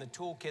tool in the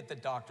toolkit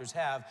that doctors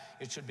have.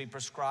 It should be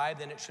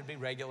prescribed, and it should be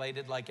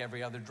regulated like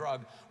every other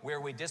drug. Where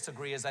we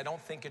disagree is I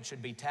don't think it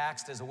should be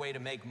taxed as a way to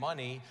make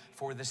money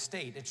for the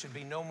state. It should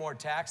be no more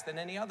taxed than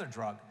any other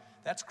drug.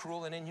 That's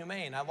cruel and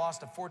inhumane. I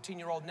lost a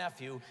 14-year-old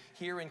nephew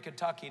here in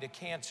Kentucky to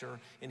cancer,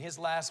 and his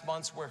last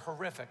months were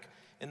horrific.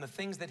 And the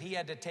things that he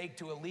had to take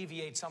to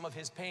alleviate some of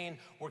his pain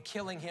were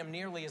killing him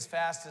nearly as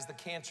fast as the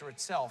cancer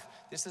itself.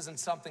 This isn't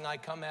something I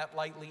come at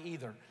lightly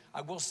either.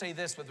 I will say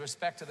this with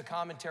respect to the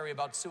commentary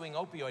about suing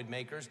opioid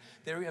makers.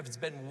 There has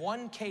been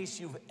one case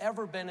you've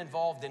ever been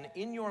involved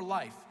in your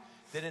life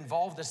that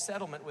involved a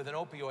settlement with an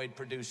opioid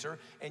producer,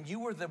 and you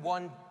were the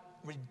one.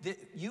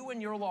 You and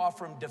your law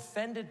firm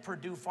defended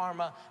Purdue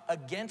Pharma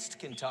against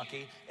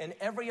Kentucky, and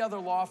every other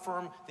law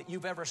firm that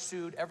you've ever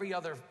sued, every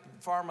other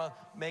pharma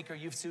maker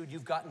you've sued,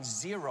 you've gotten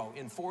zero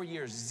in 4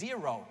 years.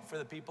 Zero for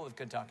the people of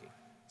Kentucky.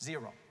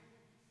 Zero.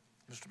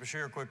 Mr.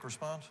 Bashir, quick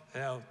response.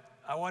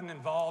 I wasn't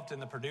involved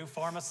in the Purdue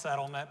Pharma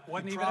settlement.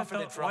 Wasn't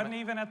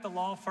even at the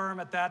law firm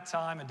at that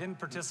time, and didn't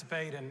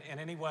participate in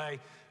any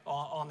way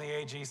on the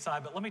AG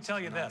side. But let me tell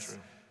you this. True.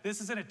 This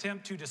is an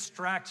attempt to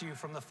distract you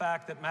from the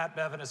fact that Matt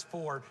Bevin is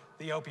for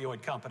the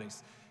opioid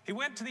companies. He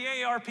went to the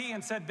AARP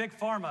and said Big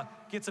Pharma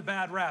gets a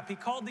bad rap. He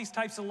called these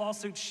types of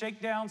lawsuits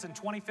shakedowns in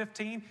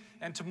 2015,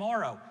 and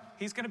tomorrow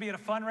he's going to be at a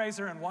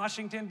fundraiser in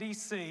Washington,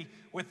 D.C.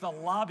 with the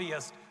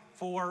lobbyist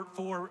for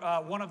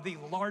one of the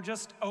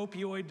largest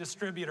opioid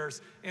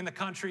distributors in the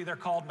country. They're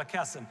called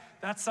McKesson.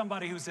 That's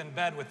somebody who's in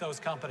bed with those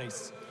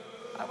companies.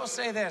 I will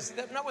say this.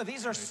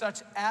 These are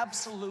such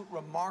absolute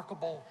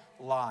remarkable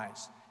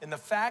lies. And the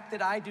fact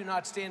that I do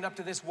not stand up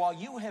to this, while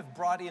you have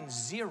brought in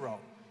zero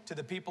to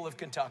the people of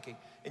Kentucky,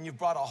 and you've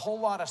brought a whole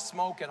lot of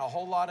smoke and a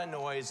whole lot of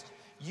noise,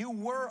 you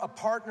were a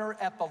partner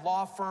at the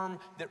law firm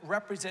that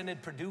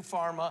represented Purdue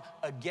Pharma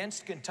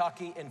against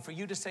Kentucky, and for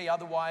you to say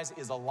otherwise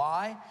is a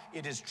lie.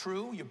 It is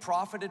true. You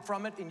profited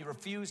from it, and you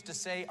refuse to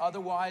say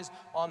otherwise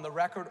on the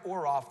record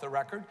or off the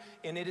record.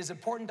 And it is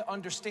important to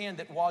understand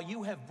that while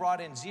you have brought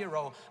in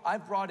zero,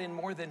 I've brought in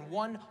more than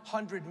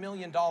 $100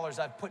 million.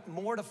 I've put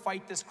more to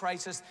fight this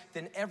crisis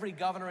than every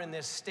governor in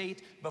this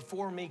state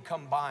before me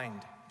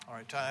combined. All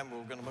right, time.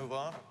 We're going to move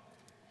on.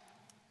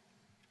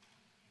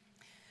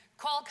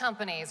 Coal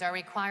companies are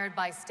required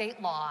by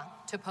state law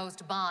to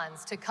post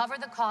bonds to cover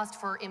the cost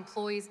for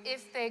employees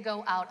if they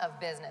go out of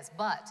business,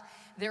 but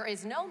there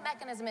is no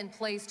mechanism in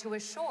place to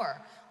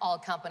assure all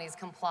companies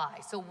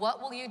comply. So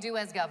what will you do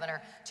as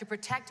governor to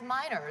protect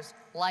miners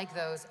like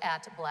those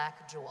at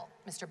Black Jewel?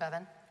 Mr.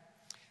 Bevin?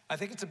 I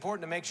think it's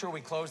important to make sure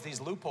we close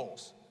these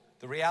loopholes.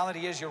 The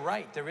reality is, you're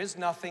right, there is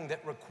nothing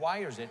that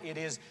requires it. It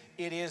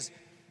is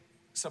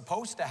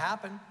supposed to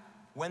happen.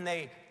 When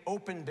they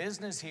open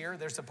business here,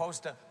 they're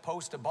supposed to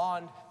post a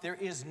bond. There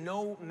is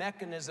no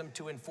mechanism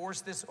to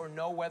enforce this or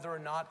know whether or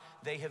not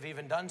they have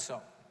even done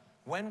so.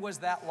 When was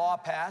that law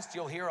passed?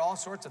 You'll hear all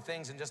sorts of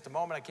things in just a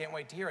moment. I can't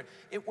wait to hear it.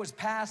 It was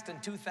passed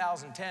in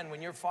 2010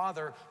 when your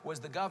father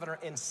was the governor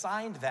and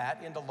signed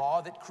that into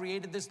law that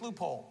created this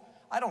loophole.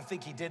 I don't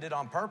think he did it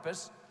on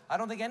purpose. I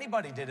don't think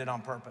anybody did it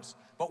on purpose.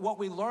 But what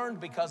we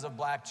learned because of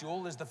Black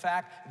Jewel is the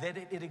fact that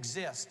it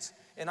exists.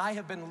 And I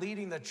have been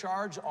leading the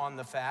charge on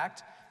the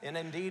fact, and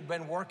indeed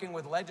been working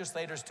with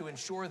legislators to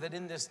ensure that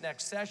in this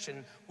next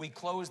session, we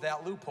close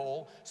that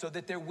loophole so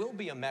that there will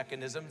be a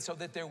mechanism, so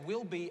that there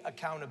will be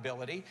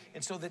accountability,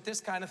 and so that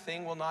this kind of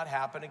thing will not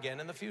happen again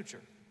in the future.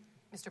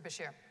 Mr.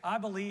 Beshear. I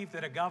believe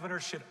that a governor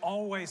should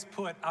always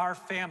put our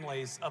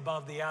families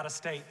above the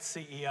out-of-state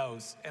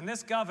CEOs. And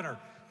this governor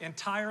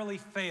entirely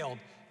failed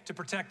to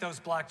protect those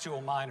Black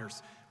Jewel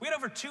miners. We had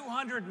over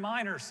 200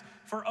 miners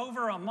for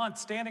over a month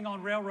standing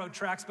on railroad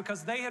tracks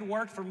because they had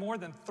worked for more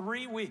than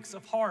 3 weeks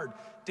of hard,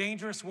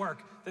 dangerous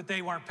work that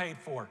they weren't paid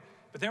for.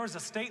 But there was a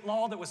state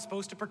law that was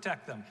supposed to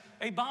protect them,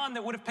 a bond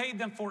that would have paid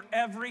them for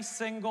every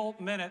single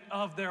minute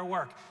of their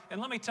work. And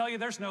let me tell you,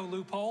 there's no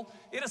loophole.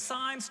 It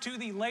assigns to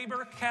the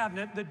labor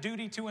cabinet the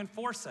duty to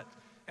enforce it.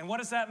 And what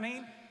does that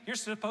mean? You're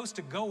supposed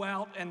to go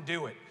out and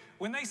do it.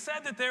 When they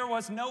said that there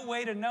was no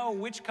way to know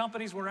which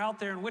companies were out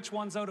there and which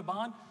ones owed a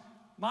bond,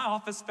 my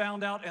office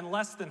found out in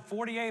less than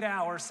 48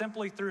 hours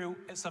simply through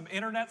some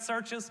internet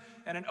searches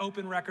and an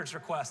open records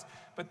request.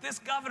 But this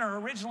governor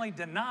originally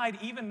denied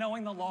even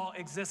knowing the law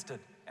existed,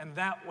 and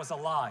that was a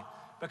lie.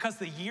 Because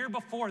the year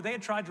before, they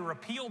had tried to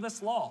repeal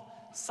this law,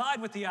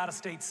 side with the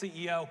out-of-state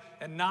CEO,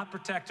 and not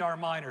protect our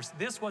miners.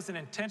 This was an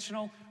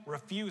intentional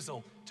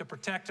refusal to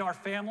protect our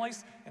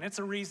families, and it's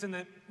a reason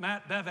that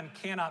Matt Bevin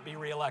cannot be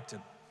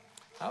reelected.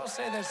 I will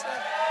say this,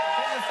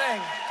 here's the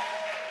thing.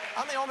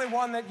 I'm the only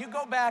one that, you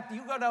go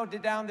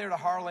down there to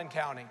Harlan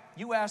County.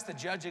 You ask the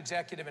judge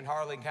executive in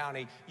Harlan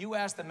County. You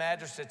ask the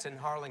magistrates in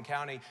Harlan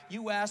County.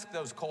 You ask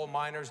those coal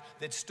miners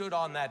that stood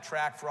on that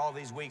track for all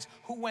these weeks,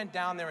 who went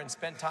down there and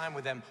spent time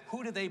with them?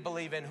 Who do they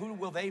believe in? Who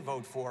will they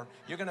vote for?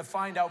 You're gonna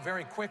find out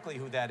very quickly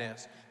who that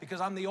is, because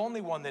I'm the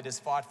only one that has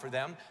fought for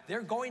them.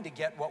 They're going to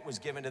get what was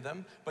given to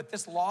them, but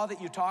this law that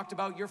you talked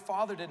about, your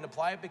father didn't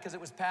apply it because it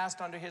was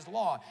passed under his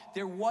law.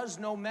 There was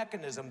no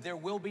mechanism. There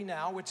will be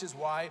now, which is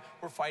why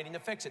we're fighting to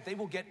fix it. They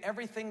will get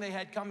everything they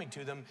had coming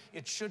to them.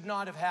 It should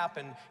not have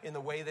happened in the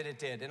way that it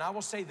did. And I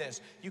will say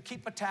this, you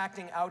keep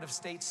attacking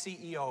out-of-state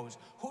CEOs.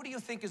 Who do you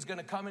think is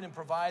gonna come in and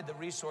provide the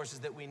resources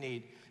that we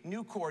need?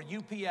 Nucor,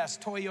 UPS,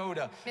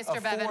 Toyota,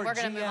 Mr. Bevin, Ford, we're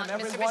gonna move GM, on.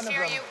 every Mr. one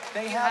Beshear, of them.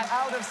 They have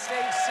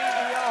out-of-state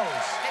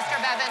CEOs. Mr.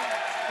 Bevin,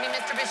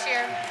 Mr.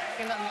 Beshear,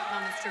 give me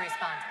moments to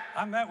respond.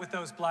 I met with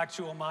those Black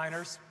Jewel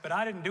miners, but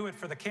I didn't do it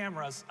for the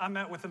cameras. I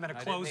met with them in a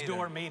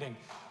closed-door meeting.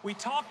 We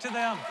talked to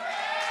them.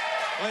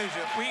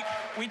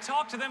 We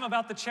talked to them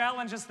about the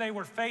challenges they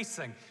were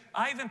facing.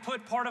 I even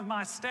put part of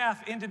my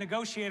staff into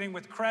negotiating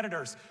with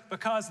creditors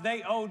because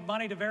they owed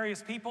money to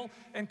various people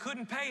and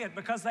couldn't pay it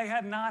because they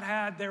had not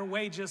had their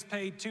wages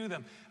paid to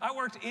them. I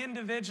worked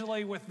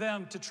individually with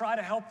them to try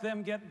to help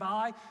them get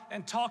by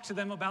and talk to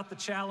them about the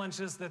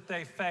challenges that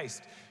they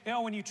faced. You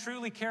know, when you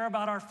truly care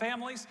about our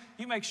families,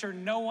 you make sure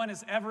no one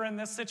is ever in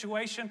this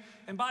situation.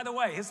 And by the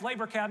way, his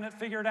labor cabinet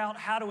figured out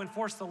how to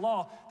enforce the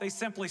law. They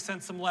simply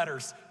sent some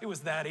letters. It was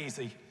that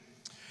easy.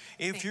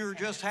 If you're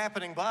just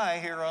happening by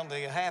here on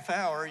the half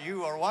hour,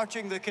 you are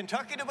watching the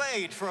Kentucky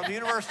debate from the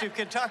University of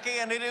Kentucky,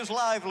 and it is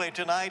lively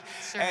tonight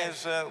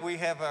as we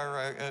have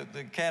our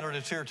the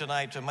candidates here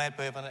tonight, Matt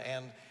Bevin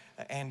and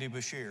Andy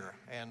Beshear,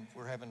 and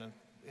we're having an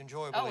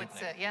enjoyable evening.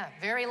 Yeah,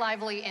 very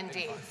lively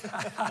indeed.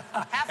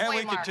 And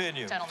we mark,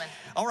 continue. Gentlemen.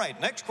 All right,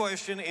 next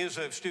question is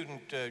a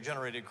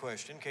student-generated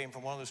question, came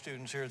from one of the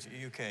students here at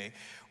the UK.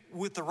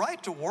 With the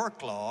right to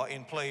work law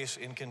in place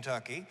in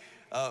Kentucky,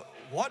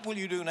 what will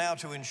you do now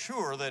to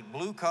ensure that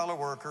blue-collar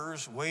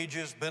workers'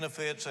 wages,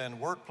 benefits, and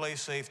workplace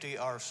safety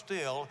are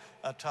still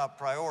a top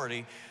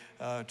priority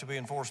to be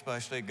enforced by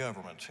state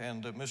government?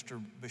 And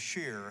Mr.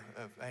 Beshear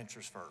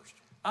answers first.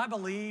 I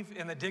believe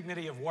in the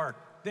dignity of work,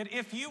 that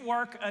if you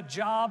work a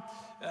job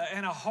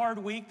in a hard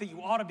week, that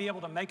you ought to be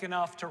able to make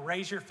enough to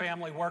raise your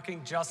family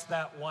working just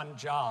that one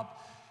job.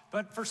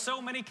 But for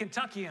so many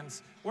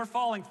Kentuckians, we're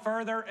falling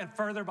further and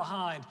further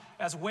behind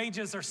as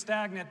wages are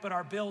stagnant, but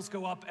our bills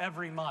go up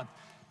every month.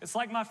 It's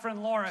like my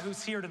friend Laura,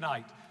 who's here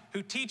tonight,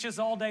 who teaches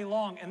all day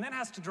long and then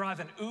has to drive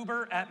an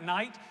Uber at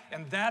night,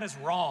 and that is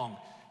wrong.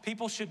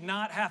 People should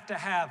not have to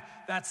have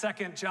that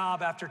second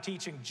job after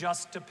teaching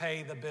just to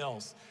pay the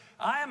bills.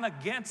 I am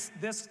against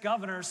this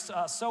governor's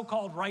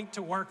so-called right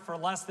to work for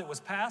less that was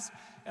passed,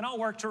 and I'll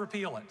work to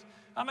repeal it.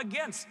 I'm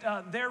against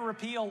their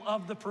repeal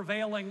of the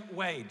prevailing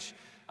wage.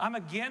 I'm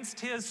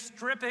against his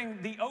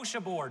stripping the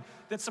OSHA board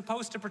that's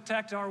supposed to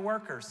protect our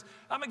workers.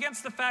 I'm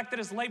against the fact that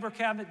his labor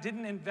cabinet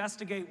didn't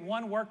investigate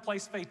one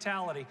workplace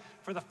fatality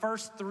for the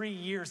first 3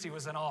 years he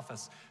was in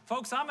office.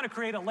 Folks, I'm going to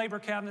create a labor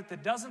cabinet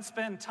that doesn't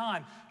spend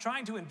time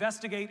trying to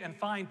investigate and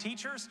find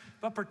teachers,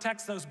 but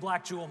protects those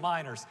black jewel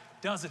miners,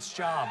 does its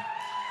job.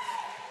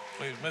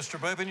 Please, Mr.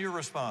 Bevin, your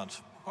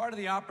response. Part of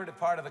the operative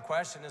part of the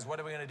question is, what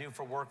are we going to do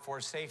for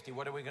workforce safety?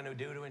 What are we going to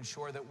do to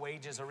ensure that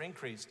wages are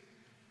increased?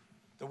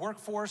 The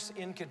workforce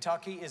in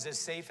Kentucky is as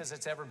safe as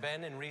it's ever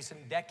been in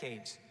recent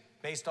decades.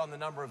 Based on the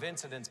number of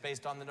incidents,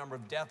 based on the number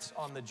of deaths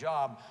on the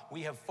job,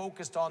 we have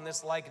focused on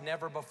this like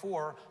never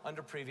before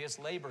under previous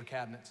labor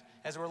cabinets.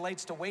 As it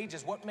relates to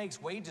wages, what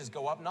makes wages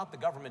go up? Not the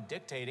government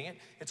dictating it,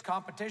 it's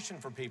competition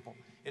for people.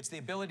 It's the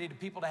ability to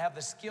people to have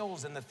the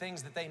skills and the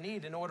things that they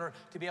need in order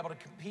to be able to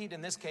compete,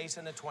 in this case,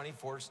 in the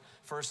 21st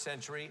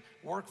century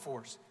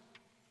workforce.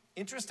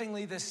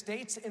 Interestingly, the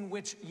states in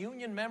which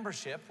union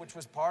membership, which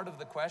was part of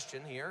the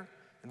question here,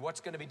 and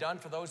what's going to be done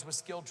for those with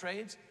skilled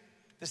trades,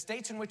 the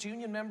states in which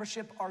union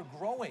membership are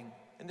growing,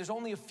 and there's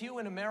only a few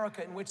in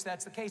America in which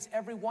that's the case.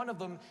 Every one of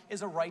them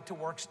is a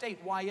right-to-work state.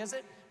 Why is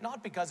it?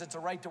 Not because it's a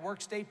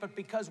right-to-work state, but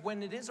because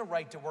when it is a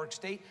right-to-work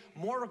state,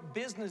 more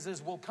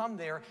businesses will come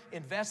there,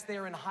 invest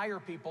there, and hire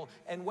people.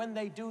 And when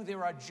they do,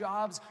 there are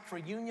jobs for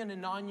union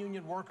and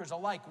non-union workers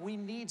alike. We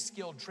need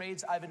skilled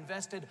trades. I've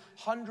invested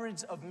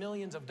hundreds of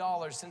millions of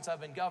dollars since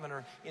I've been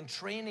governor in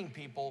training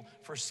people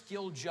for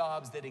skilled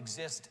jobs that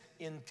exist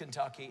in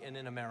Kentucky and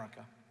in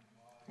America.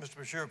 Mr.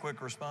 Beshear, a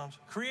quick response.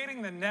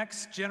 Creating the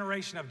next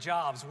generation of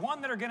jobs,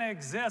 one that are going to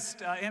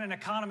exist in an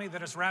economy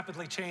that is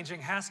rapidly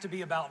changing, has to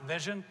be about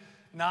vision,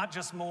 not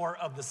just more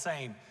of the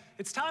same.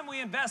 It's time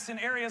we invest in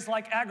areas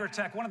like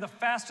agritech, one of the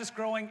fastest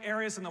growing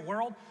areas in the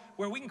world,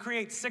 where we can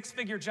create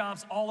six-figure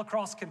jobs all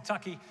across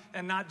Kentucky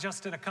and not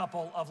just in a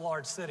couple of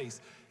large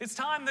cities. It's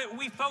time that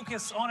we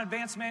focus on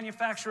advanced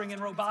manufacturing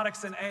and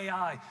robotics and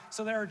AI,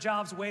 so there are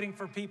jobs waiting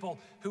for people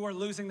who are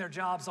losing their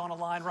jobs on a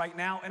line right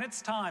now. And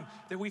it's time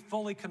that we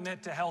fully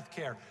commit to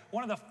healthcare,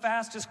 one of the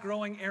fastest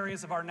growing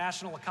areas of our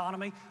national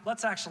economy.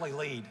 Let's actually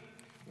lead.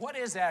 What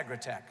is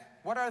agritech?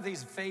 What are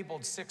these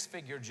fabled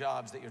six-figure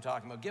jobs that you're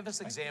talking about? Give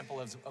us an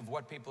example of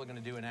what people are going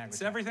to do in agritech.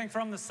 It's everything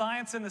from the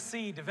science in the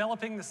seed,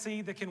 developing the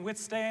seed that can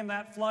withstand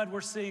that flood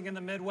we're seeing in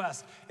the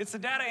Midwest. It's the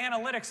data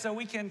analytics so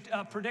we can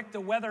predict the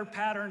weather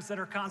patterns that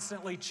are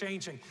constantly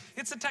changing.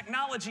 It's the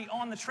technology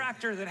on the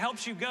tractor that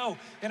helps you go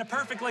in a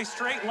perfectly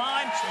straight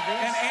line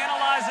and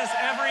analyzes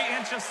every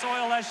inch of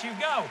soil as you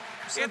go.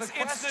 So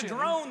it's the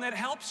drone that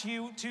helps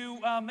you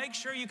to make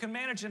sure you can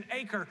manage an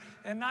acre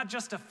and not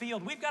just a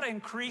field. We've got to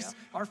increase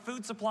our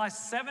food supply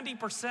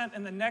 70%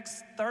 in the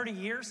next 30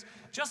 years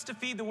just to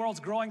feed the world's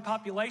growing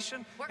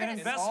population. And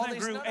investment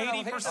grew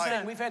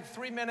 80%. We've had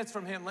 3 minutes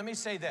from him. Let me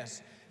say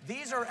this.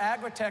 These are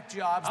agritech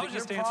jobs that you're promising. I was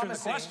just answering the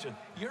question.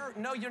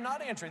 No, you're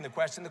not answering the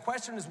question. The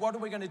question is, what are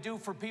we going to do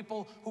for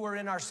people who are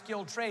in our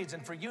skilled trades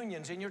and for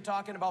unions? And you're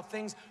talking about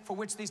things for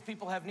which these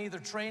people have neither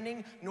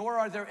training, nor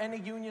are there any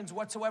unions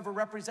whatsoever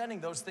representing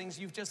those things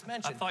you've just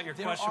mentioned. I thought your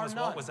question was,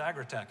 what was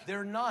agritech?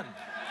 There are none.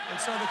 And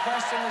so the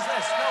question is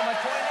this. No, my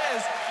point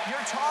is,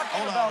 you're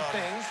talking about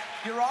things,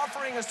 you're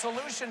offering a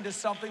solution to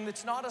something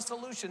that's not a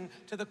solution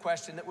to the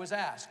question that was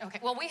asked. Okay,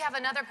 well, we have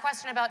another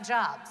question about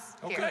jobs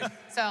here.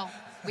 So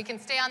we can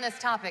stay on this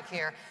topic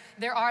here.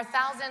 There are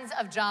thousands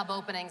of job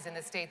openings in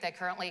the state that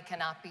currently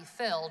cannot be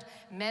filled,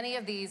 many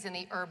of these in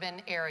the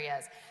urban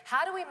areas.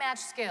 How do we match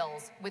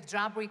skills with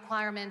job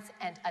requirements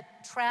and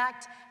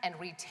attract and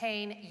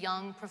retain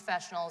young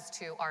professionals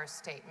to our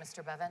state?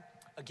 Mr. Bevin?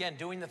 Again,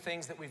 doing the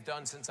things that we've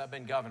done since I've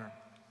been governor.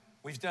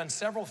 We've done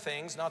several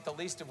things, not the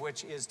least of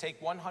which is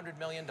take $100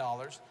 million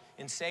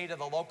and say to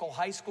the local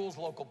high schools,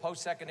 local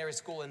post-secondary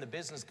school, and the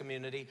business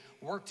community,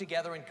 work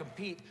together and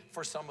compete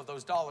for some of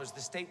those dollars. The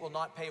state will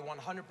not pay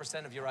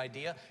 100% of your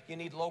idea. You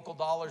need local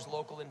dollars,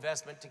 local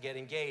investment to get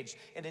engaged.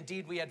 And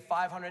indeed, we had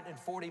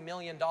 $540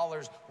 million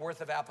worth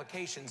of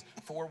applications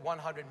for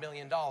 $100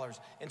 million.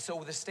 And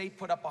so the state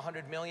put up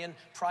 $100 million,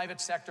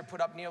 private sector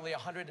put up nearly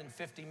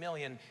 $150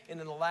 million.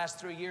 And in the last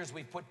 3 years,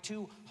 we've put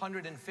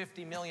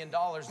 $250 million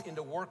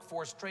into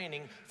workforce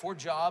training for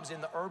jobs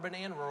in the urban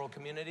and rural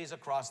communities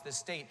across this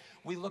state.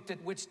 We looked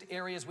at which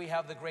areas we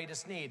have the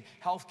greatest need: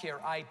 healthcare,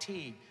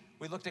 IT.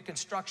 We looked at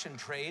construction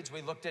trades,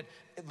 we looked at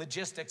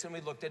logistics, and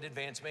we looked at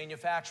advanced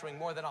manufacturing.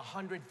 More than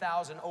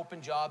 100,000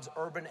 open jobs,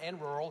 urban and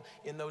rural,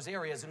 in those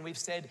areas. And we've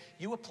said,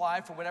 you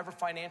apply for whatever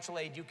financial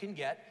aid you can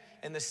get,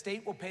 and the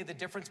state will pay the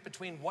difference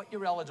between what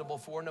you're eligible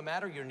for, no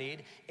matter your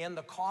need, and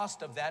the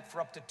cost of that for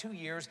up to 2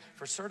 years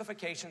for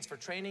certifications, for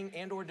training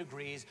and or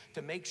degrees,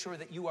 to make sure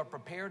that you are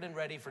prepared and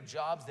ready for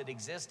jobs that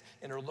exist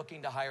and are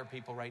looking to hire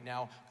people right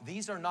now.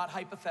 These are not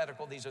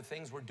hypothetical. These are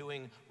things we're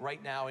doing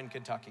right now in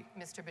Kentucky.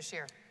 Mr.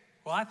 Beshear.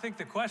 Well, I think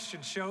the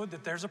question showed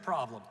that there's a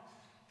problem.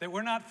 that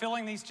we're not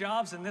filling these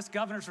jobs, and this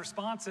governor's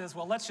response is,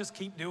 well, let's just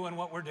keep doing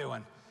what we're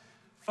doing.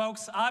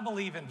 Folks, I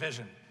believe in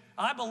vision.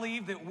 I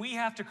believe that we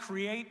have to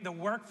create the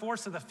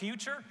workforce of the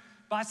future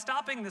by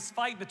stopping this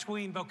fight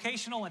between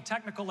vocational and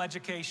technical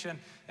education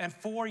and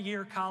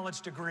four-year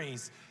college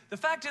degrees. The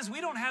fact is,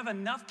 we don't have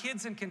enough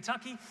kids in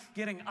Kentucky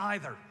getting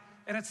either.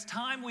 And it's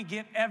time we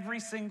get every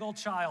single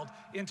child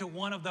into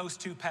one of those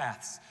two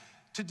paths.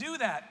 To do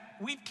that,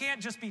 we can't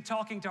just be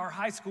talking to our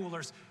high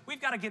schoolers. We've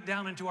got to get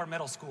down into our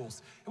middle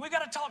schools. And we've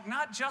got to talk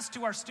not just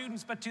to our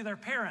students, but to their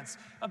parents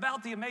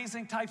about the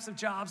amazing types of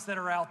jobs that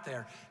are out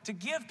there, to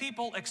give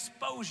people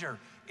exposure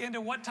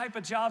into what type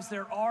of jobs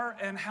there are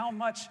and how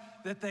much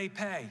that they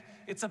pay.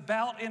 It's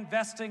about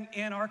investing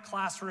in our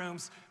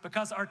classrooms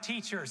because our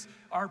teachers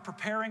are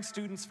preparing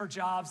students for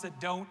jobs that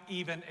don't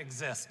even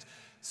exist.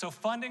 So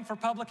funding for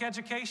public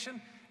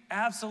education,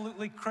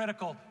 absolutely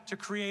critical to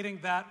creating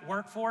that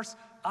workforce.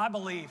 I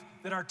believe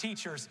that our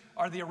teachers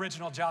are the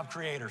original job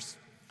creators.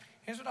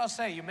 Here's what I'll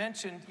say. You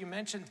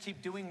mentioned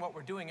keep doing what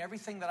we're doing.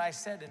 Everything that I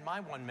said in my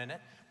 1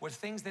 minute were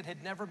things that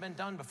had never been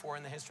done before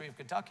in the history of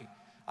Kentucky.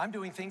 I'm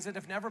doing things that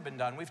have never been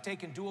done. We've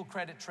taken dual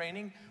credit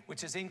training,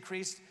 which has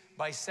increased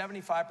by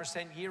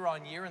 75% year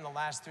on year in the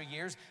last 3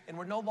 years, and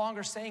we're no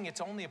longer saying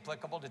it's only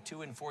applicable to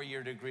 2- and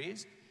 4-year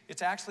degrees.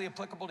 It's actually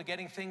applicable to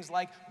getting things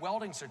like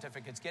welding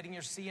certificates, getting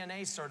your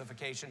CNA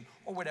certification,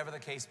 or whatever the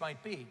case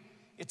might be.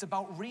 It's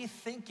about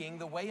rethinking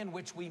the way in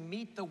which we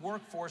meet the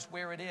workforce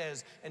where it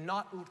is and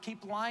not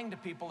keep lying to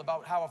people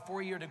about how a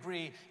 4-year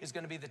degree is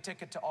going to be the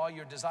ticket to all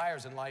your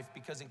desires in life,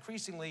 because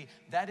increasingly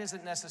that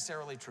isn't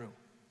necessarily true.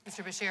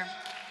 Mr. Beshear,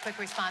 quick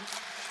response.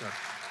 Sure.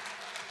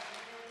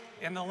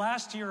 In the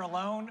last year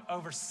alone,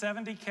 over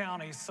 70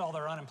 counties saw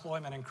their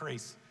unemployment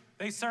increase.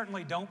 They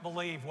certainly don't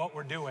believe what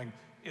we're doing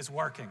is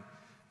working.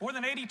 More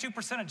than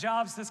 82% of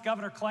jobs this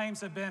governor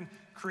claims have been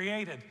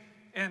created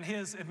in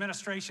his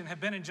administration have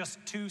been in just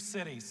 2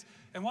 cities.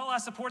 And while I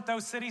support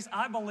those cities,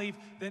 I believe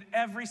that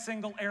every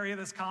single area of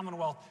this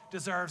Commonwealth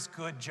deserves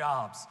good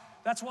jobs.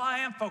 That's why I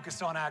am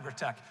focused on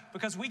agritech,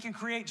 because we can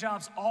create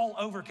jobs all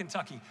over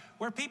Kentucky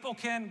where people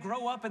can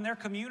grow up in their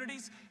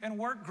communities and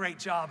work great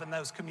job in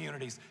those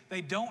communities.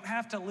 They don't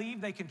have to leave.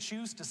 They can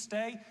choose to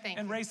stay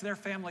and raise their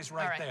families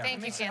right there.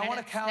 Thank you, I want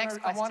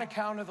to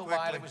counter the lie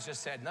Quickly. that was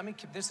just said.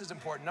 This is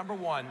important. Number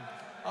one,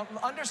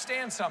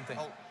 understand something.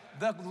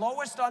 The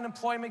lowest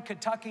unemployment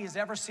Kentucky has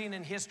ever seen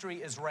in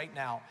history is right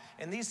now.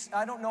 And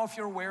I don't know if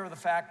you're aware of the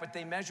fact, but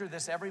they measure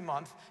this every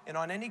month. And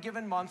on any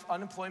given month,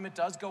 unemployment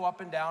does go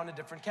up and down in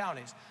different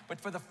counties.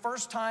 But for the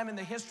first time in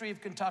the history of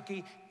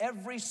Kentucky,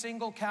 every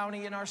single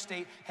county in our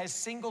state has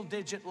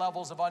single-digit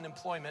levels of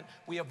unemployment.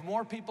 We have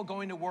more people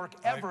going to work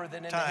ever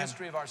than in the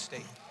history of our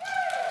state.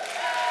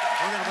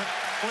 We're going to,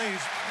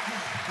 please,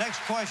 next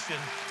question.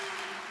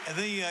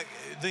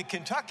 The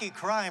Kentucky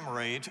crime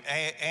rate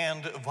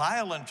and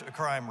violent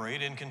crime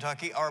rate in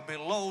Kentucky are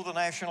below the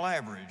national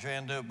average,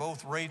 and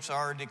both rates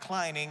are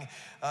declining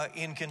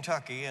in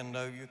Kentucky, and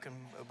you can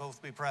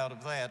both be proud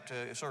of that,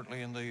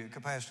 certainly in the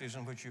capacities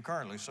in which you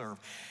currently serve.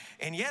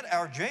 And yet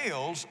our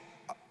jails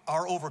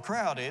are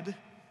overcrowded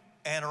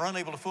and are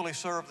unable to fully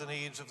serve the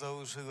needs of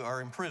those who are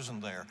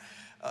imprisoned there.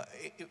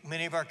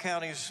 Many of our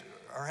counties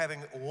are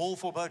having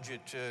woeful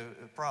budget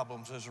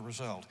problems as a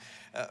result.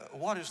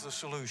 What is the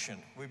solution?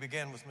 We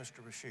begin with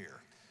Mr. Beshear.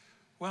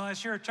 Well,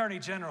 as your Attorney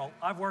General,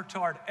 I've worked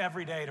hard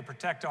every day to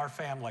protect our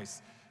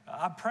families.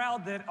 I'm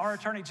proud that our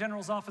Attorney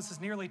General's office has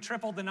nearly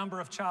tripled the number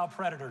of child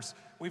predators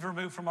we've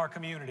removed from our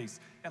communities.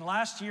 And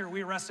last year,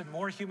 we arrested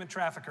more human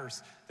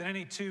traffickers than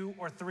any 2-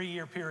 or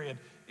 3-year period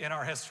in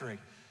our history.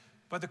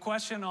 But the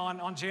question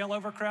on jail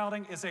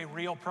overcrowding is a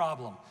real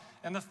problem.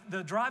 And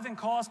the driving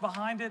cause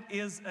behind it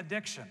is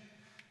addiction.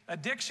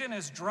 Addiction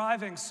is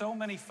driving so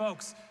many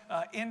folks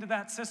into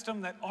that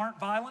system that aren't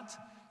violent,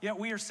 yet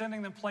we are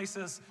sending them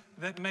places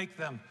that make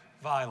them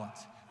violent.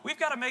 We've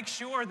got to make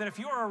sure that if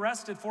you are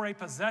arrested for a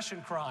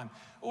possession crime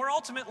or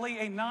ultimately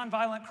a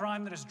nonviolent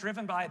crime that is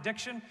driven by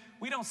addiction,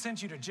 we don't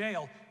send you to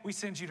jail, we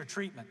send you to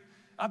treatment.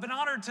 I've been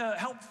honored to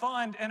help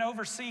fund and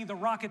oversee the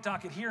Rocket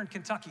Docket here in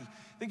Kentucky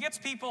that gets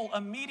people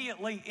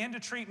immediately into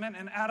treatment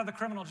and out of the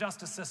criminal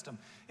justice system.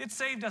 It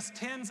saved us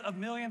tens of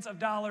millions of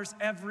dollars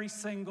every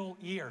single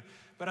year.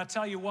 But I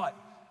tell you what,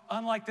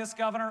 unlike this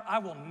governor, I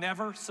will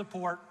never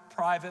support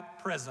private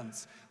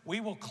prisons. We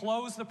will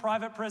close the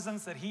private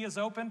prisons that he has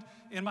opened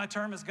in my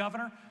term as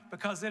governor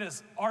because it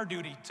is our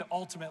duty to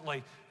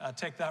ultimately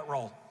take that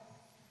role.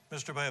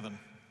 Mr. Bevin.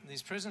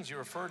 These prisons you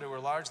refer to were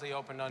largely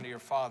opened under your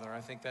father.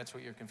 I think that's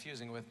what you're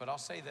confusing with, but I'll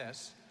say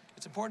this.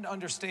 It's important to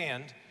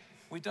understand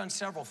we've done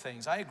several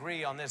things. I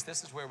agree on this.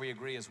 This is where we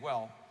agree as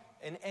well.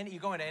 And you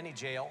go into any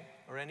jail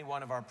or any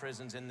one of our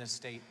prisons in this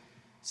state,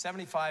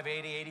 75,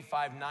 80,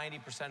 85,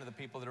 90% of the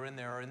people that are in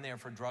there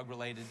for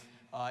drug-related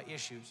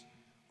issues.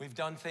 We've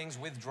done things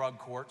with drug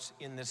courts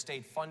in this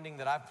state, funding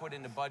that I've put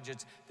into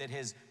budgets that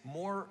has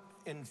more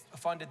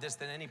funded this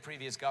than any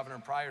previous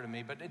governor prior to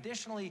me. But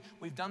additionally,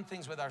 we've done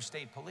things with our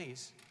state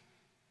police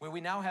where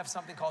we now have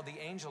something called the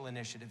Angel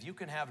Initiative. You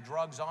can have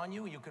drugs on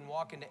you. You can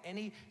walk into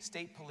any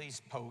state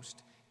police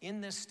post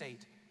in this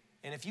state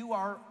And if you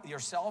are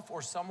yourself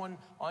or someone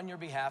on your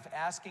behalf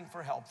asking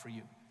for help for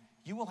you,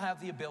 you will have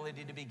the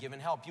ability to be given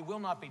help. You will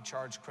not be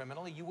charged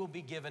criminally. You will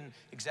be given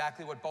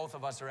exactly what both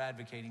of us are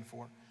advocating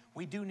for.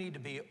 We do need to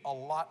be a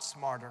lot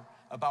smarter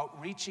about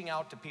reaching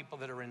out to people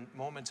that are in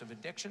moments of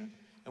addiction,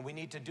 and we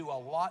need to do a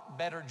lot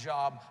better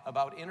job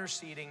about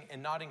interceding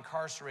and not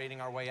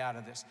incarcerating our way out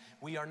of this.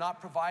 We are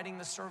not providing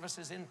the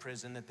services in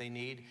prison that they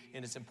need,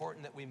 and it's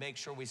important that we make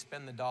sure we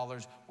spend the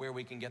dollars where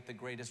we can get the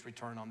greatest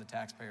return on the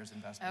taxpayer's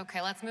investment. Okay,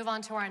 let's move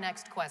on to our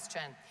next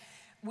question.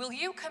 Will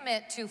you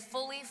commit to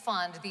fully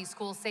fund the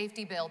school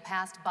safety bill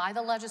passed by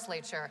the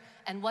legislature?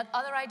 And what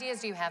other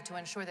ideas do you have to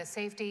ensure the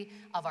safety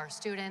of our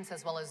students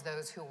as well as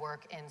those who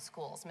work in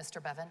schools?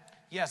 Mr. Bevin?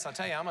 Yes, I'll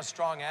tell you, I'm a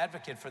strong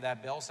advocate for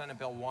that bill, Senate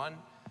Bill 1.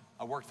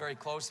 I worked very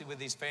closely with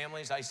these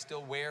families. I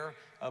still wear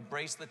a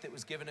bracelet that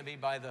was given to me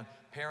by the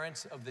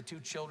parents of the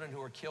 2 children who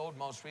were killed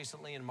most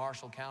recently in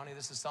Marshall County.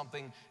 This is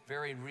something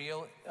very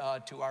real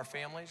to our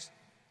families.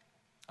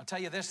 I'll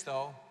tell you this,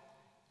 though.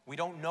 We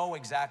don't know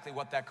exactly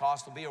what that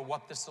cost will be or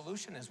what the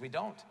solution is. We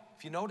don't.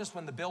 If you notice,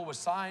 when the bill was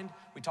signed,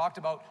 we talked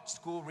about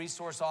school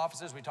resource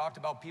officers. We talked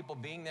about people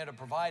being there to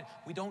provide.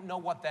 We don't know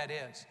what that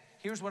is.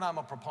 Here's what I'm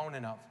a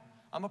proponent of.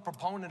 I'm a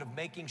proponent of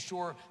making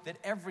sure that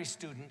every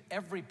student,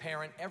 every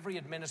parent, every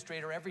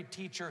administrator, every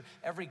teacher,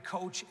 every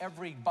coach,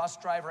 every bus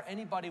driver,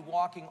 anybody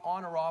walking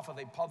on or off of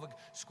a public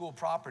school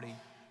property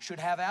should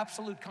have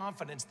absolute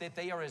confidence that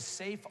they are as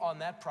safe on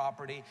that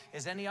property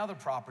as any other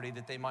property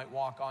that they might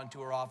walk onto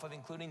or off of,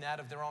 including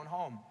that of their own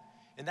home.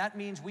 And that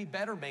means we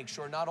better make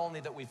sure not only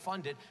that we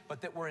fund it,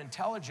 but that we're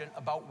intelligent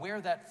about where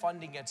that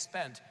funding gets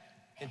spent,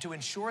 and to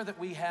ensure that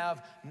we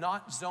have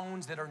not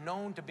zones that are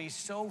known to be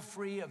so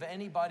free of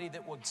anybody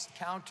that would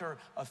counter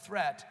a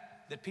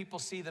threat that people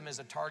see them as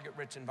a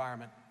target-rich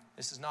environment.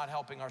 This is not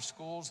helping our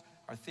schools,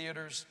 our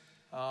theaters,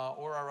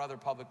 or our other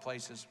public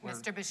places where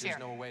Mr. Beshear. There's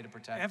no way to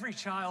protect. Every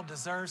child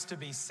deserves to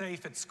be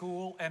safe at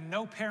school, and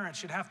no parent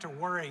should have to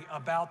worry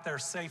about their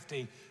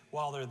safety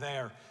while they're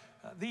there.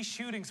 These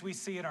shootings we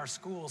see in our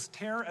schools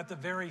tear at the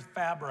very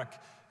fabric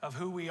of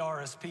who we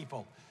are as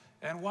people.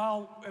 And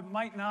while it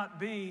might not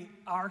be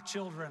our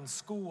children's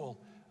school,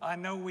 I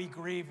know we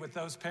grieve with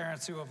those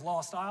parents who have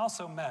lost. I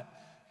also met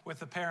with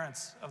the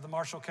parents of the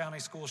Marshall County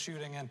school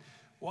shooting, and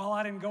while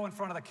I didn't go in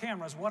front of the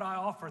cameras, what I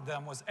offered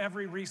them was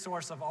every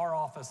resource of our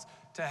office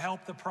to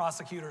help the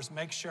prosecutors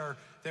make sure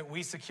that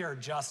we secure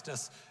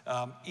justice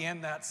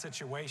in that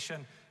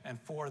situation and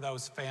for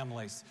those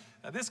families.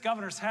 This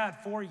governor's had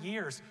 4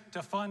 years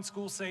to fund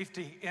school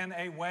safety in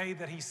a way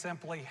that he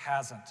simply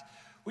hasn't.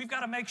 We've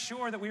got to make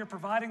sure that we are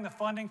providing the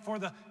funding for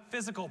the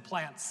physical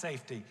plant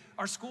safety.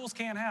 Our schools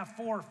can't have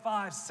 4,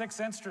 5,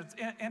 6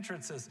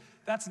 entrances.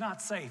 That's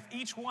not safe.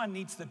 Each one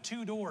needs the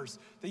 2 doors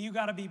that you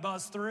got to be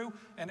buzzed through,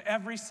 and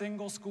every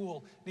single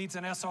school needs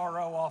an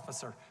SRO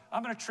officer.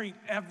 I'm going to treat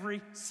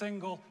every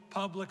single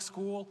public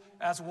school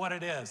as what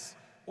it is.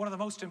 One of the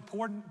most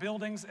important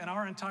buildings in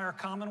our entire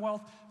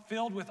Commonwealth,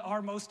 filled with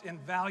our most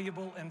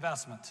invaluable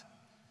investment.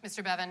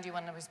 Mr. Bevin, do you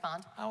want to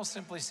respond? I will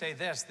simply say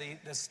this,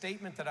 the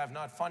statement that I've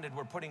not funded,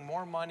 we're putting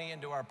more money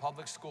into our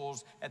public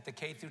schools at the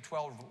K through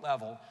 12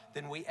 level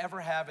than we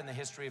ever have in the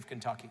history of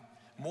Kentucky.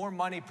 More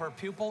money per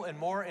pupil and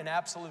more in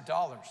absolute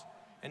dollars.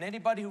 And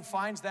anybody who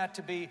finds that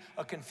to be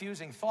a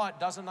confusing thought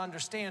doesn't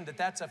understand that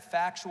that's a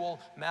factual,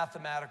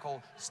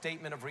 mathematical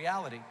statement of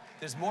reality.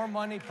 There's more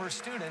money per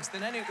students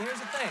than any. Here's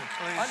the thing.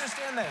 Please.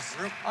 Understand this.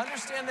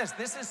 Understand this.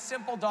 This is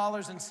simple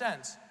dollars and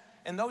cents.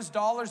 And those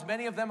dollars,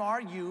 many of them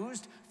are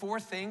used for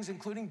things,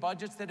 including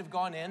budgets that have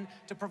gone in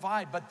to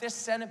provide. But this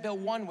Senate Bill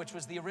 1, which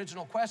was the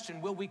original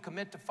question, will we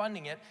commit to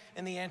funding it?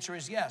 And the answer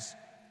is yes.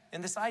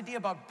 And this idea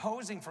about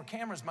posing for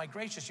cameras, my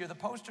gracious, you're the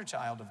poster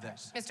child of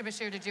this. Mr.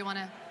 Beshear, did you want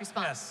to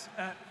respond? Yes.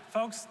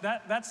 Folks,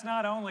 that's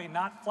not only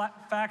not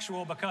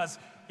factual, because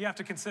you have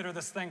to consider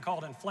this thing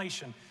called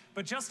inflation,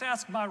 but just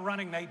ask my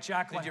running mate,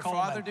 Jacqueline Did your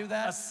Coleman, father do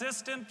that?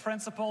 assistant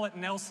principal at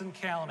Nelson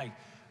County.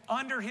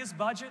 Under his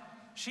budget,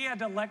 she had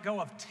to let go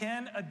of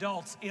 10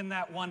 adults in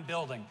that one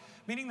building,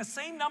 meaning the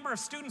same number of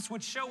students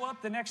would show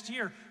up the next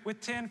year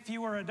with 10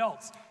 fewer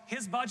adults.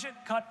 His budget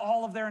cut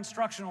all of their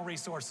instructional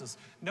resources.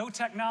 No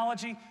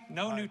technology,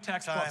 no new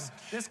textbooks.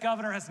 This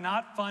governor has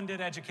not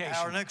funded education.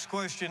 Our next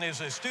question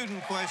is a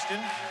student question,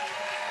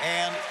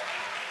 and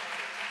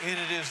it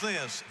is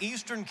this.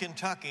 Eastern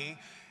Kentucky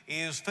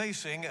is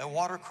facing a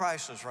water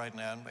crisis right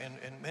now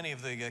in many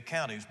of the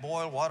counties.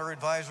 Boil water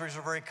advisories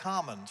are very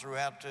common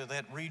throughout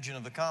that region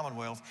of the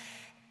Commonwealth.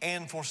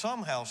 And for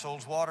some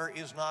households, water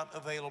is not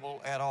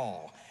available at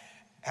all.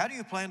 How do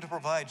you plan to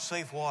provide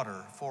safe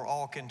water for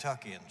all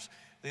Kentuckians?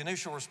 The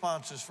initial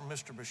response is from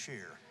Mr.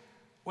 Beshear.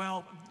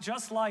 Well,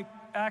 just like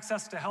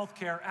access to health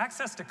care,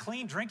 access to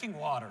clean drinking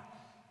water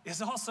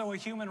is also a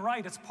human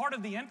right. It's part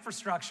of the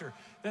infrastructure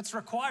that's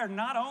required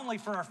not only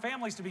for our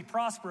families to be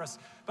prosperous,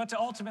 but to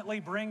ultimately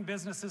bring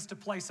businesses to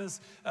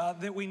places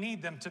that we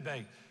need them to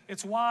be.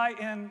 It's why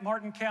in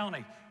Martin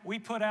County, we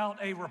put out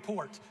a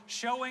report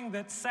showing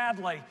that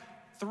sadly,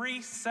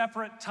 3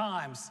 separate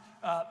times,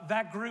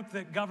 that group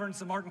that governs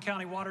the Martin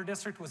County Water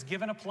District was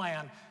given a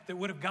plan that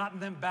would have gotten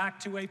them back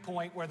to a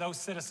point where those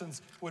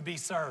citizens would be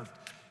served.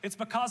 It's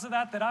because of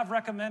that that I've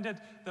recommended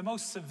the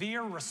most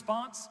severe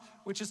response,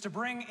 which is to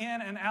bring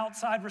in an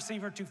outside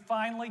receiver to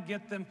finally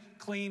get them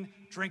clean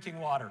drinking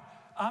water.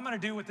 I'm going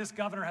to do what this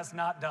governor has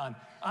not done.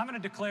 I'm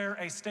going to declare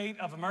a state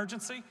of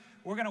emergency.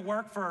 We're going to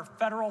work for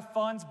federal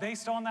funds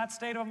based on that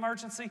state of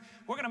emergency.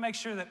 We're going to make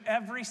sure that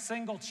every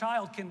single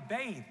child can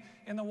bathe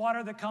in the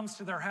water that comes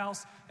to their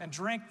house and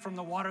drink from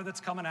the water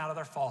that's coming out of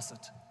their faucet.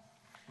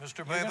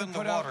 Mr. Bevan, the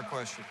water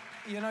question.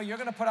 You know, you're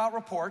going to put out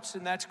reports,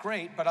 and that's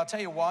great, but I'll tell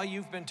you, while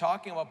you've been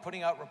talking about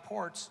putting out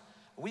reports,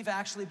 we've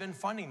actually been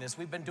funding this.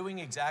 We've been doing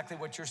exactly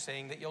what you're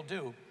saying that you'll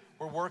do.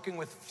 We're working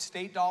with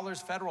state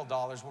dollars, federal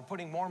dollars. We're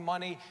putting more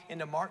money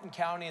into Martin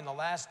County in the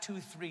last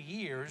 2-3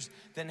 years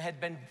than had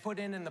been put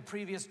in the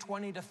previous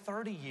 20 to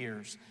 30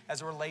 years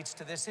as it relates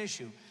to this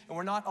issue. And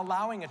we're not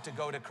allowing it to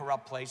go to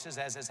corrupt places,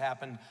 as has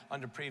happened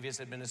under previous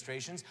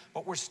administrations,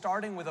 but we're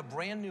starting with a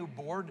brand new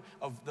board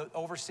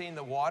overseeing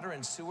the water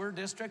and sewer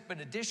district,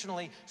 but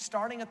additionally,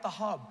 starting at the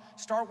hub.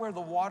 Start where the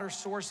water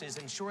source is,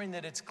 ensuring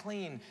that it's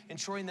clean,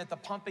 ensuring that the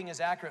pumping is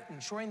accurate,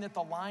 ensuring that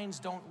the lines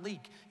don't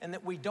leak, and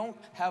that we don't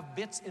have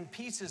bits and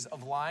pieces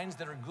of lines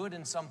that are good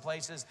in some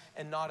places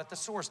and not at the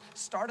source.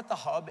 Start at the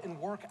hub and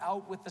work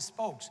out with the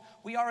spokes.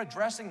 We are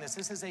addressing this.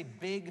 This is a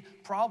big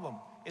problem.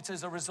 It's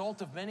as a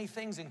result of many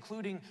things,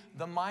 including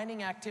the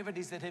mining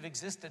activities that have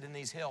existed in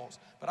these hills.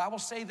 But I will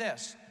say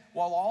this,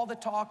 while all the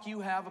talk you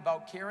have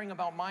about caring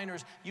about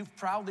miners, you've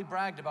proudly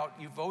bragged about,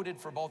 you voted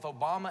for both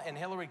Obama and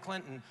Hillary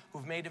Clinton,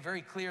 who've made it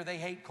very clear they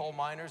hate coal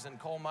miners and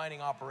coal mining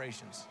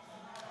operations.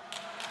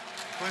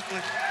 Quickly.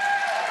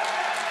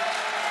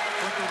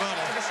 Quick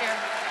rebuttal.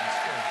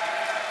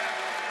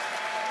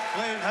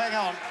 Please, hang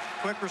on.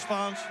 Quick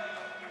response.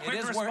 It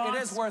is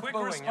worth quick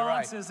booing, response you're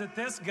right. is that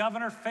this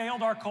governor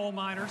failed our coal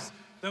miners,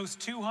 those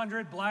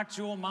 200 Black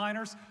Jewel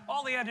miners.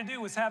 All he had to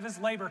do was have his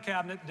labor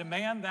cabinet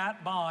demand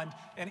that bond,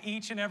 and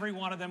each and every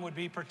one of them would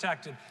be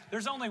protected.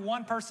 There's only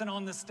one person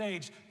on this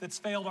stage that's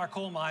failed our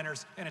coal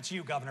miners, and it's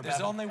you, Governor Bevan.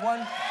 There's only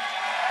one?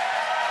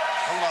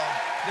 Hello.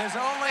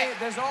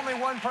 There's only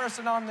one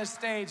person on this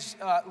stage,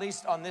 at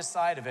least on this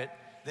side of it,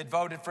 that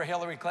voted for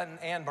Hillary Clinton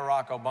and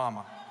Barack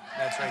Obama.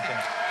 That's right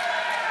there.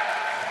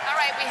 All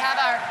right, we have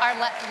our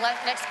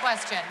next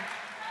question.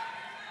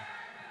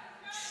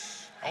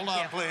 Hold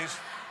on, please.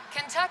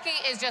 Kentucky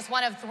is just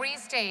one of 3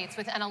 states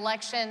with an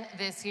election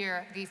this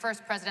year. The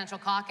first presidential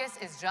caucus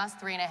is just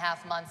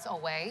 3.5 months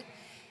away.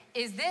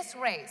 Is this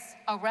race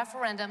a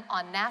referendum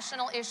on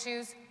national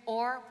issues,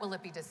 or will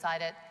it be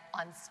decided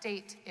on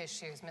state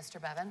issues,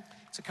 Mr. Bevan?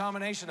 It's a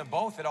combination of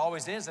both. It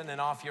always is in an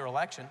off-year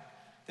election.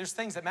 There's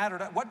things that matter.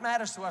 What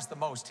matters to us the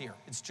most here?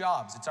 It's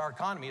jobs. It's our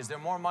economy. Is there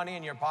more money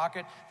in your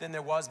pocket than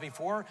there was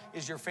before?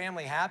 Is your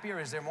family happier?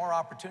 Is there more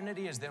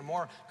opportunity? Is there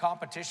more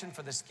competition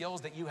for the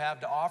skills that you have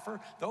to offer?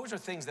 Those are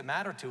things that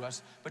matter to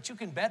us. But you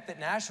can bet that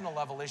national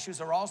level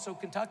issues are also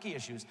Kentucky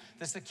issues.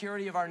 The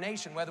security of our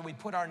nation, whether we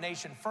put our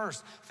nation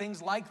first.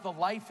 Things like the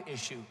life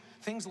issue.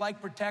 Things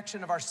like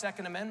protection of our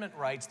Second Amendment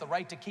rights, the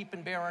right to keep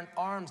and bear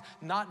arms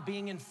not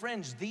being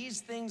infringed.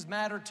 These things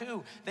matter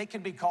too. They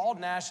can be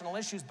called national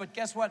issues, but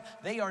guess what?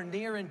 They are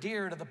near and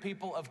dear to the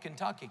people of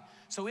Kentucky.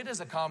 So it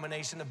is a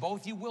combination of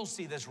both. You will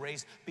see this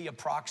race be a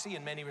proxy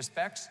in many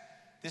respects.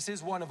 This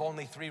is one of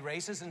only 3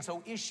 races, and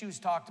so issues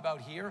talked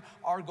about here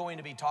are going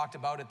to be talked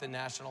about at the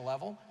national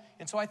level.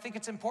 And so I think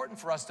it's important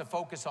for us to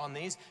focus on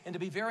these and to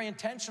be very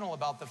intentional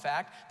about the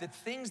fact that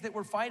things that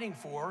we're fighting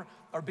for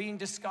are being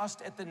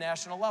discussed at the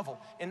national level.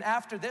 And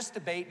after this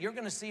debate, you're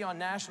going to see on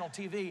national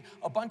TV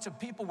a bunch of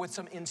people with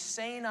some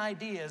insane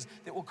ideas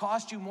that will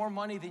cost you more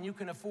money than you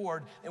can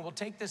afford and will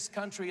take this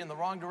country in the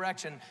wrong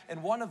direction.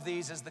 And one of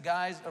these is the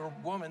guy or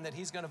woman that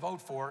he's going to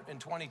vote for in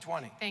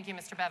 2020. Thank you,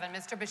 Mr. Bevan.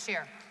 Mr.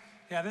 Beshear.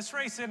 Yeah, this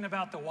race isn't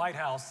about the White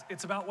House.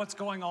 It's about what's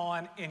going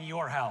on in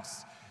your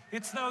house.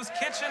 It's those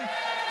kitchen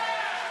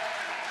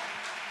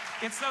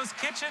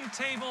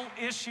table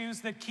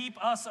issues that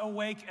keep us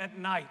awake at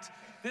night.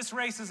 This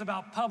race is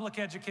about public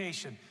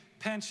education,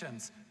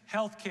 pensions,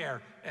 health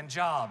care, and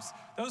jobs.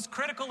 Those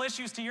critical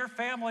issues to your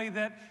family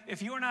that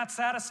if you're not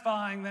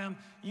satisfying them,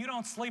 you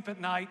don't sleep at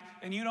night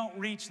and you don't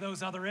reach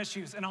those other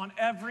issues. And on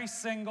every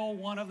single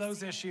one of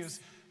those issues,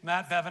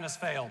 Matt Bevan has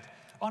failed.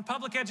 On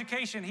public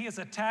education, he has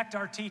attacked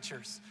our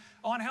teachers.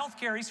 On health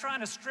care, he's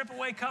trying to strip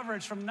away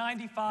coverage from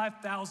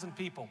 95,000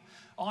 people.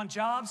 On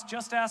jobs,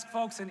 just ask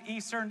folks in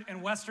Eastern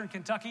and Western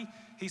Kentucky,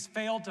 he's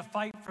failed to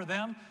fight for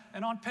them.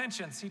 And on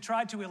pensions, he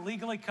tried to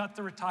illegally cut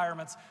the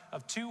retirements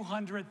of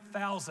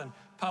 200,000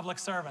 public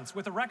servants.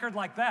 With a record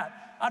like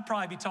that, I'd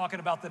probably be talking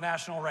about the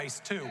national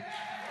race too.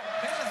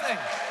 Here's the thing.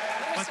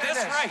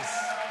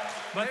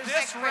 But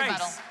this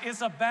race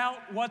is about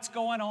what's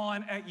going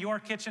on at your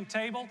kitchen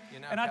table.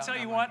 And I tell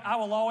you what, I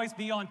will always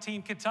be on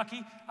Team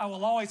Kentucky. I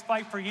will always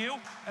fight for you,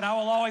 and I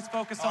will always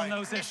focus on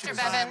those issues. Mr.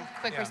 Bevan,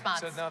 quick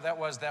response. So no, that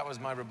was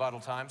my rebuttal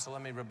time. So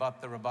let me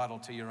rebut the rebuttal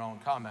to your own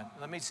comment.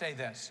 Let me say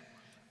this.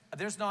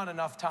 There's not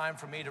enough time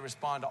for me to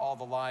respond to all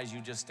the lies you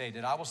just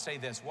stated. I will say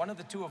this, one of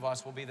the two of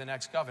us will be the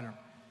next governor.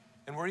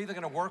 And we're either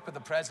going to work with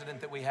the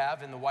president that we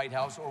have in the White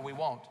House or we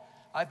won't.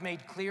 I've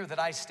made clear that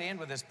I stand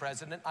with this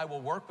president. I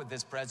will work with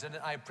this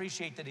president. I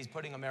appreciate that he's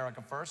putting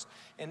America first.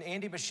 And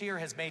Andy Beshear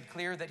has made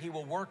clear that he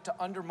will work to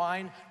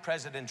undermine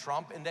President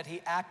Trump and that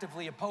he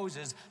actively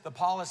opposes the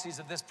policies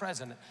of this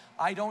president.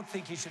 I don't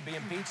think he should be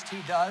impeached.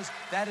 He does.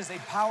 That is a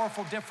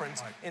powerful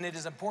difference, and it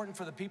is important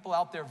for the people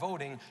out there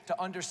voting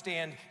to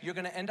understand you're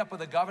going to end up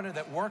with a governor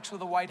that works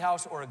with the White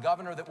House or a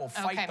governor that will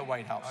fight the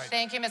White House.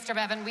 Thank you, Mr.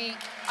 Bevin. We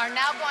are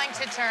now going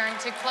to turn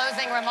to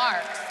closing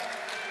remarks.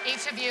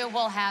 Each of you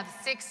will have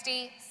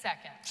 60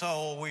 seconds.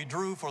 So we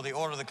drew for the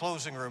order of the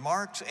closing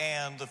remarks,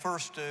 and the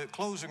first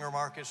closing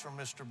remark is from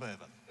Mr.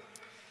 Bevin.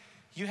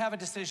 You have a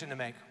decision to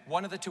make,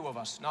 one of the two of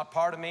us, not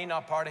part of me,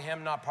 not part of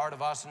him, not part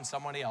of us and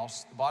somebody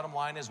else. The bottom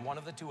line is one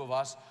of the two of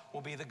us will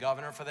be the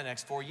governor for the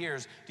next 4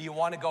 years. Do you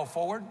want to go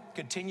forward,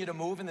 continue to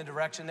move in the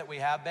direction that we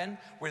have been,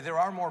 where there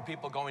are more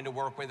people going to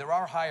work, where there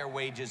are higher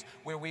wages,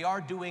 where we are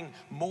doing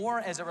more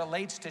as it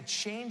relates to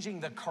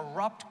changing the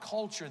corrupt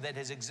culture that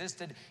has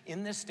existed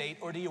in this state,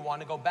 or do you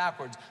want to go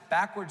backwards?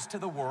 Backwards to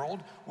the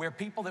world, where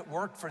people that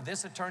worked for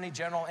this attorney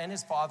general and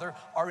his father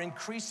are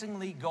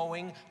increasingly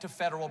going to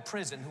federal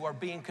prison, who are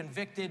being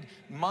convicted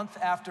month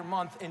after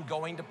month and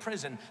going to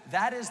prison.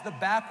 That is the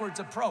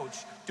backwards approach.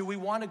 Do we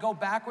want to go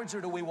backwards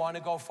or do we want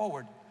to go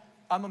forward?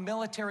 I'm a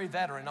military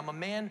veteran. I'm a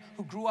man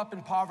who grew up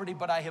in poverty,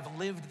 but I have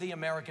lived the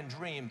American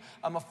dream.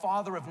 I'm a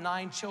father of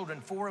 9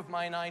 children. 4 of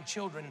my 9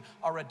 children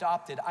are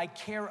adopted. I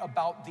care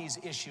about these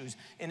issues.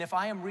 And if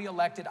I am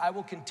reelected, I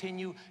will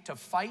continue to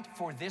fight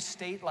for this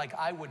state like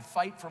I would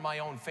fight for my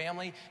own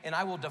family. And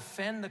I will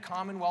defend the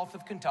Commonwealth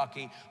of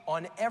Kentucky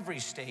on every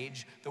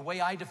stage the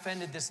way I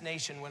defended this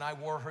nation when I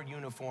wore her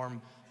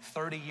uniform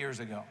 30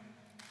 years ago.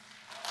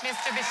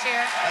 Mr.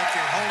 Beshear. Thank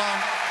you. Hold on.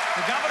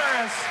 The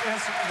governor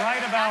is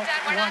right about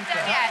We're not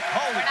done yet.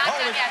 Hold We're not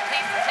done it. yet.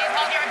 Please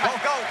hold your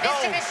applause.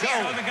 Mr. Beshear.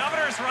 So the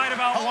governor is right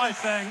about Hold one it.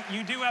 thing.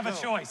 You do have a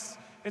choice.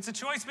 It's a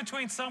choice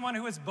between someone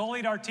who has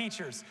bullied our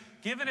teachers,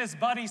 given his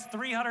buddies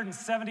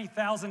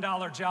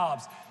 $370,000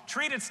 jobs,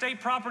 treated state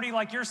property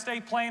like your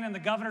state plane in the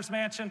governor's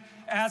mansion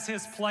as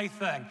his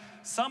plaything,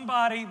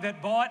 somebody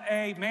that bought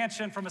a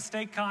mansion from a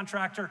state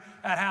contractor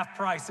at half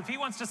price. If he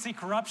wants to see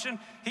corruption,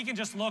 he can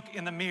just look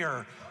in the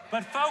mirror.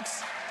 But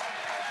folks,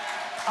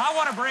 I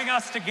want to bring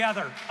us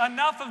together.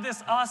 Enough of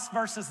this us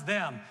versus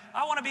them.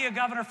 I want to be a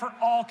governor for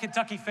all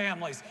Kentucky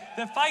families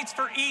that fights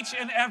for each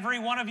and every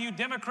one of you,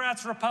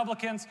 Democrats,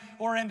 Republicans,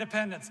 or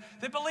independents,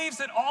 that believes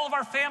that all of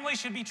our families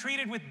should be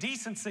treated with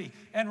decency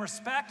and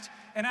respect,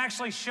 and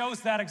actually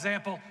shows that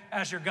example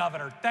as your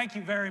governor. Thank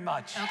you very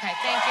much. Okay,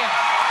 thank you.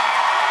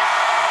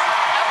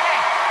 Okay,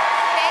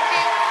 thank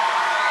you.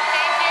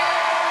 Thank you.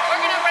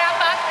 We're going to wrap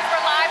up because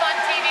we're live on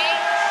TV.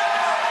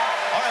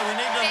 All right, we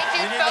need to Thank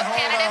you, we need to both hold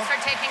candidates, on. for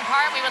taking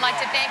part. We would like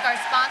to thank our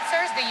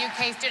sponsors, the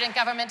UK Student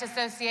Government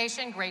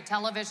Association, Grey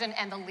Television,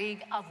 and the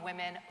League of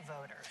Women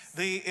Voters.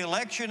 The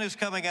election is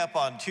coming up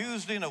on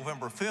Tuesday,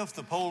 November 5th.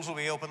 The polls will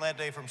be open that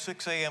day from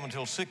 6 a.m.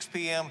 until 6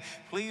 p.m.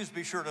 Please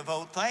be sure to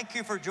vote. Thank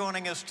you for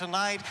joining us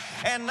tonight.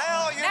 And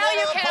now you Now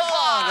you can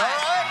applaud. all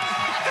right?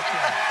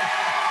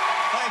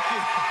 Thank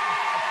you.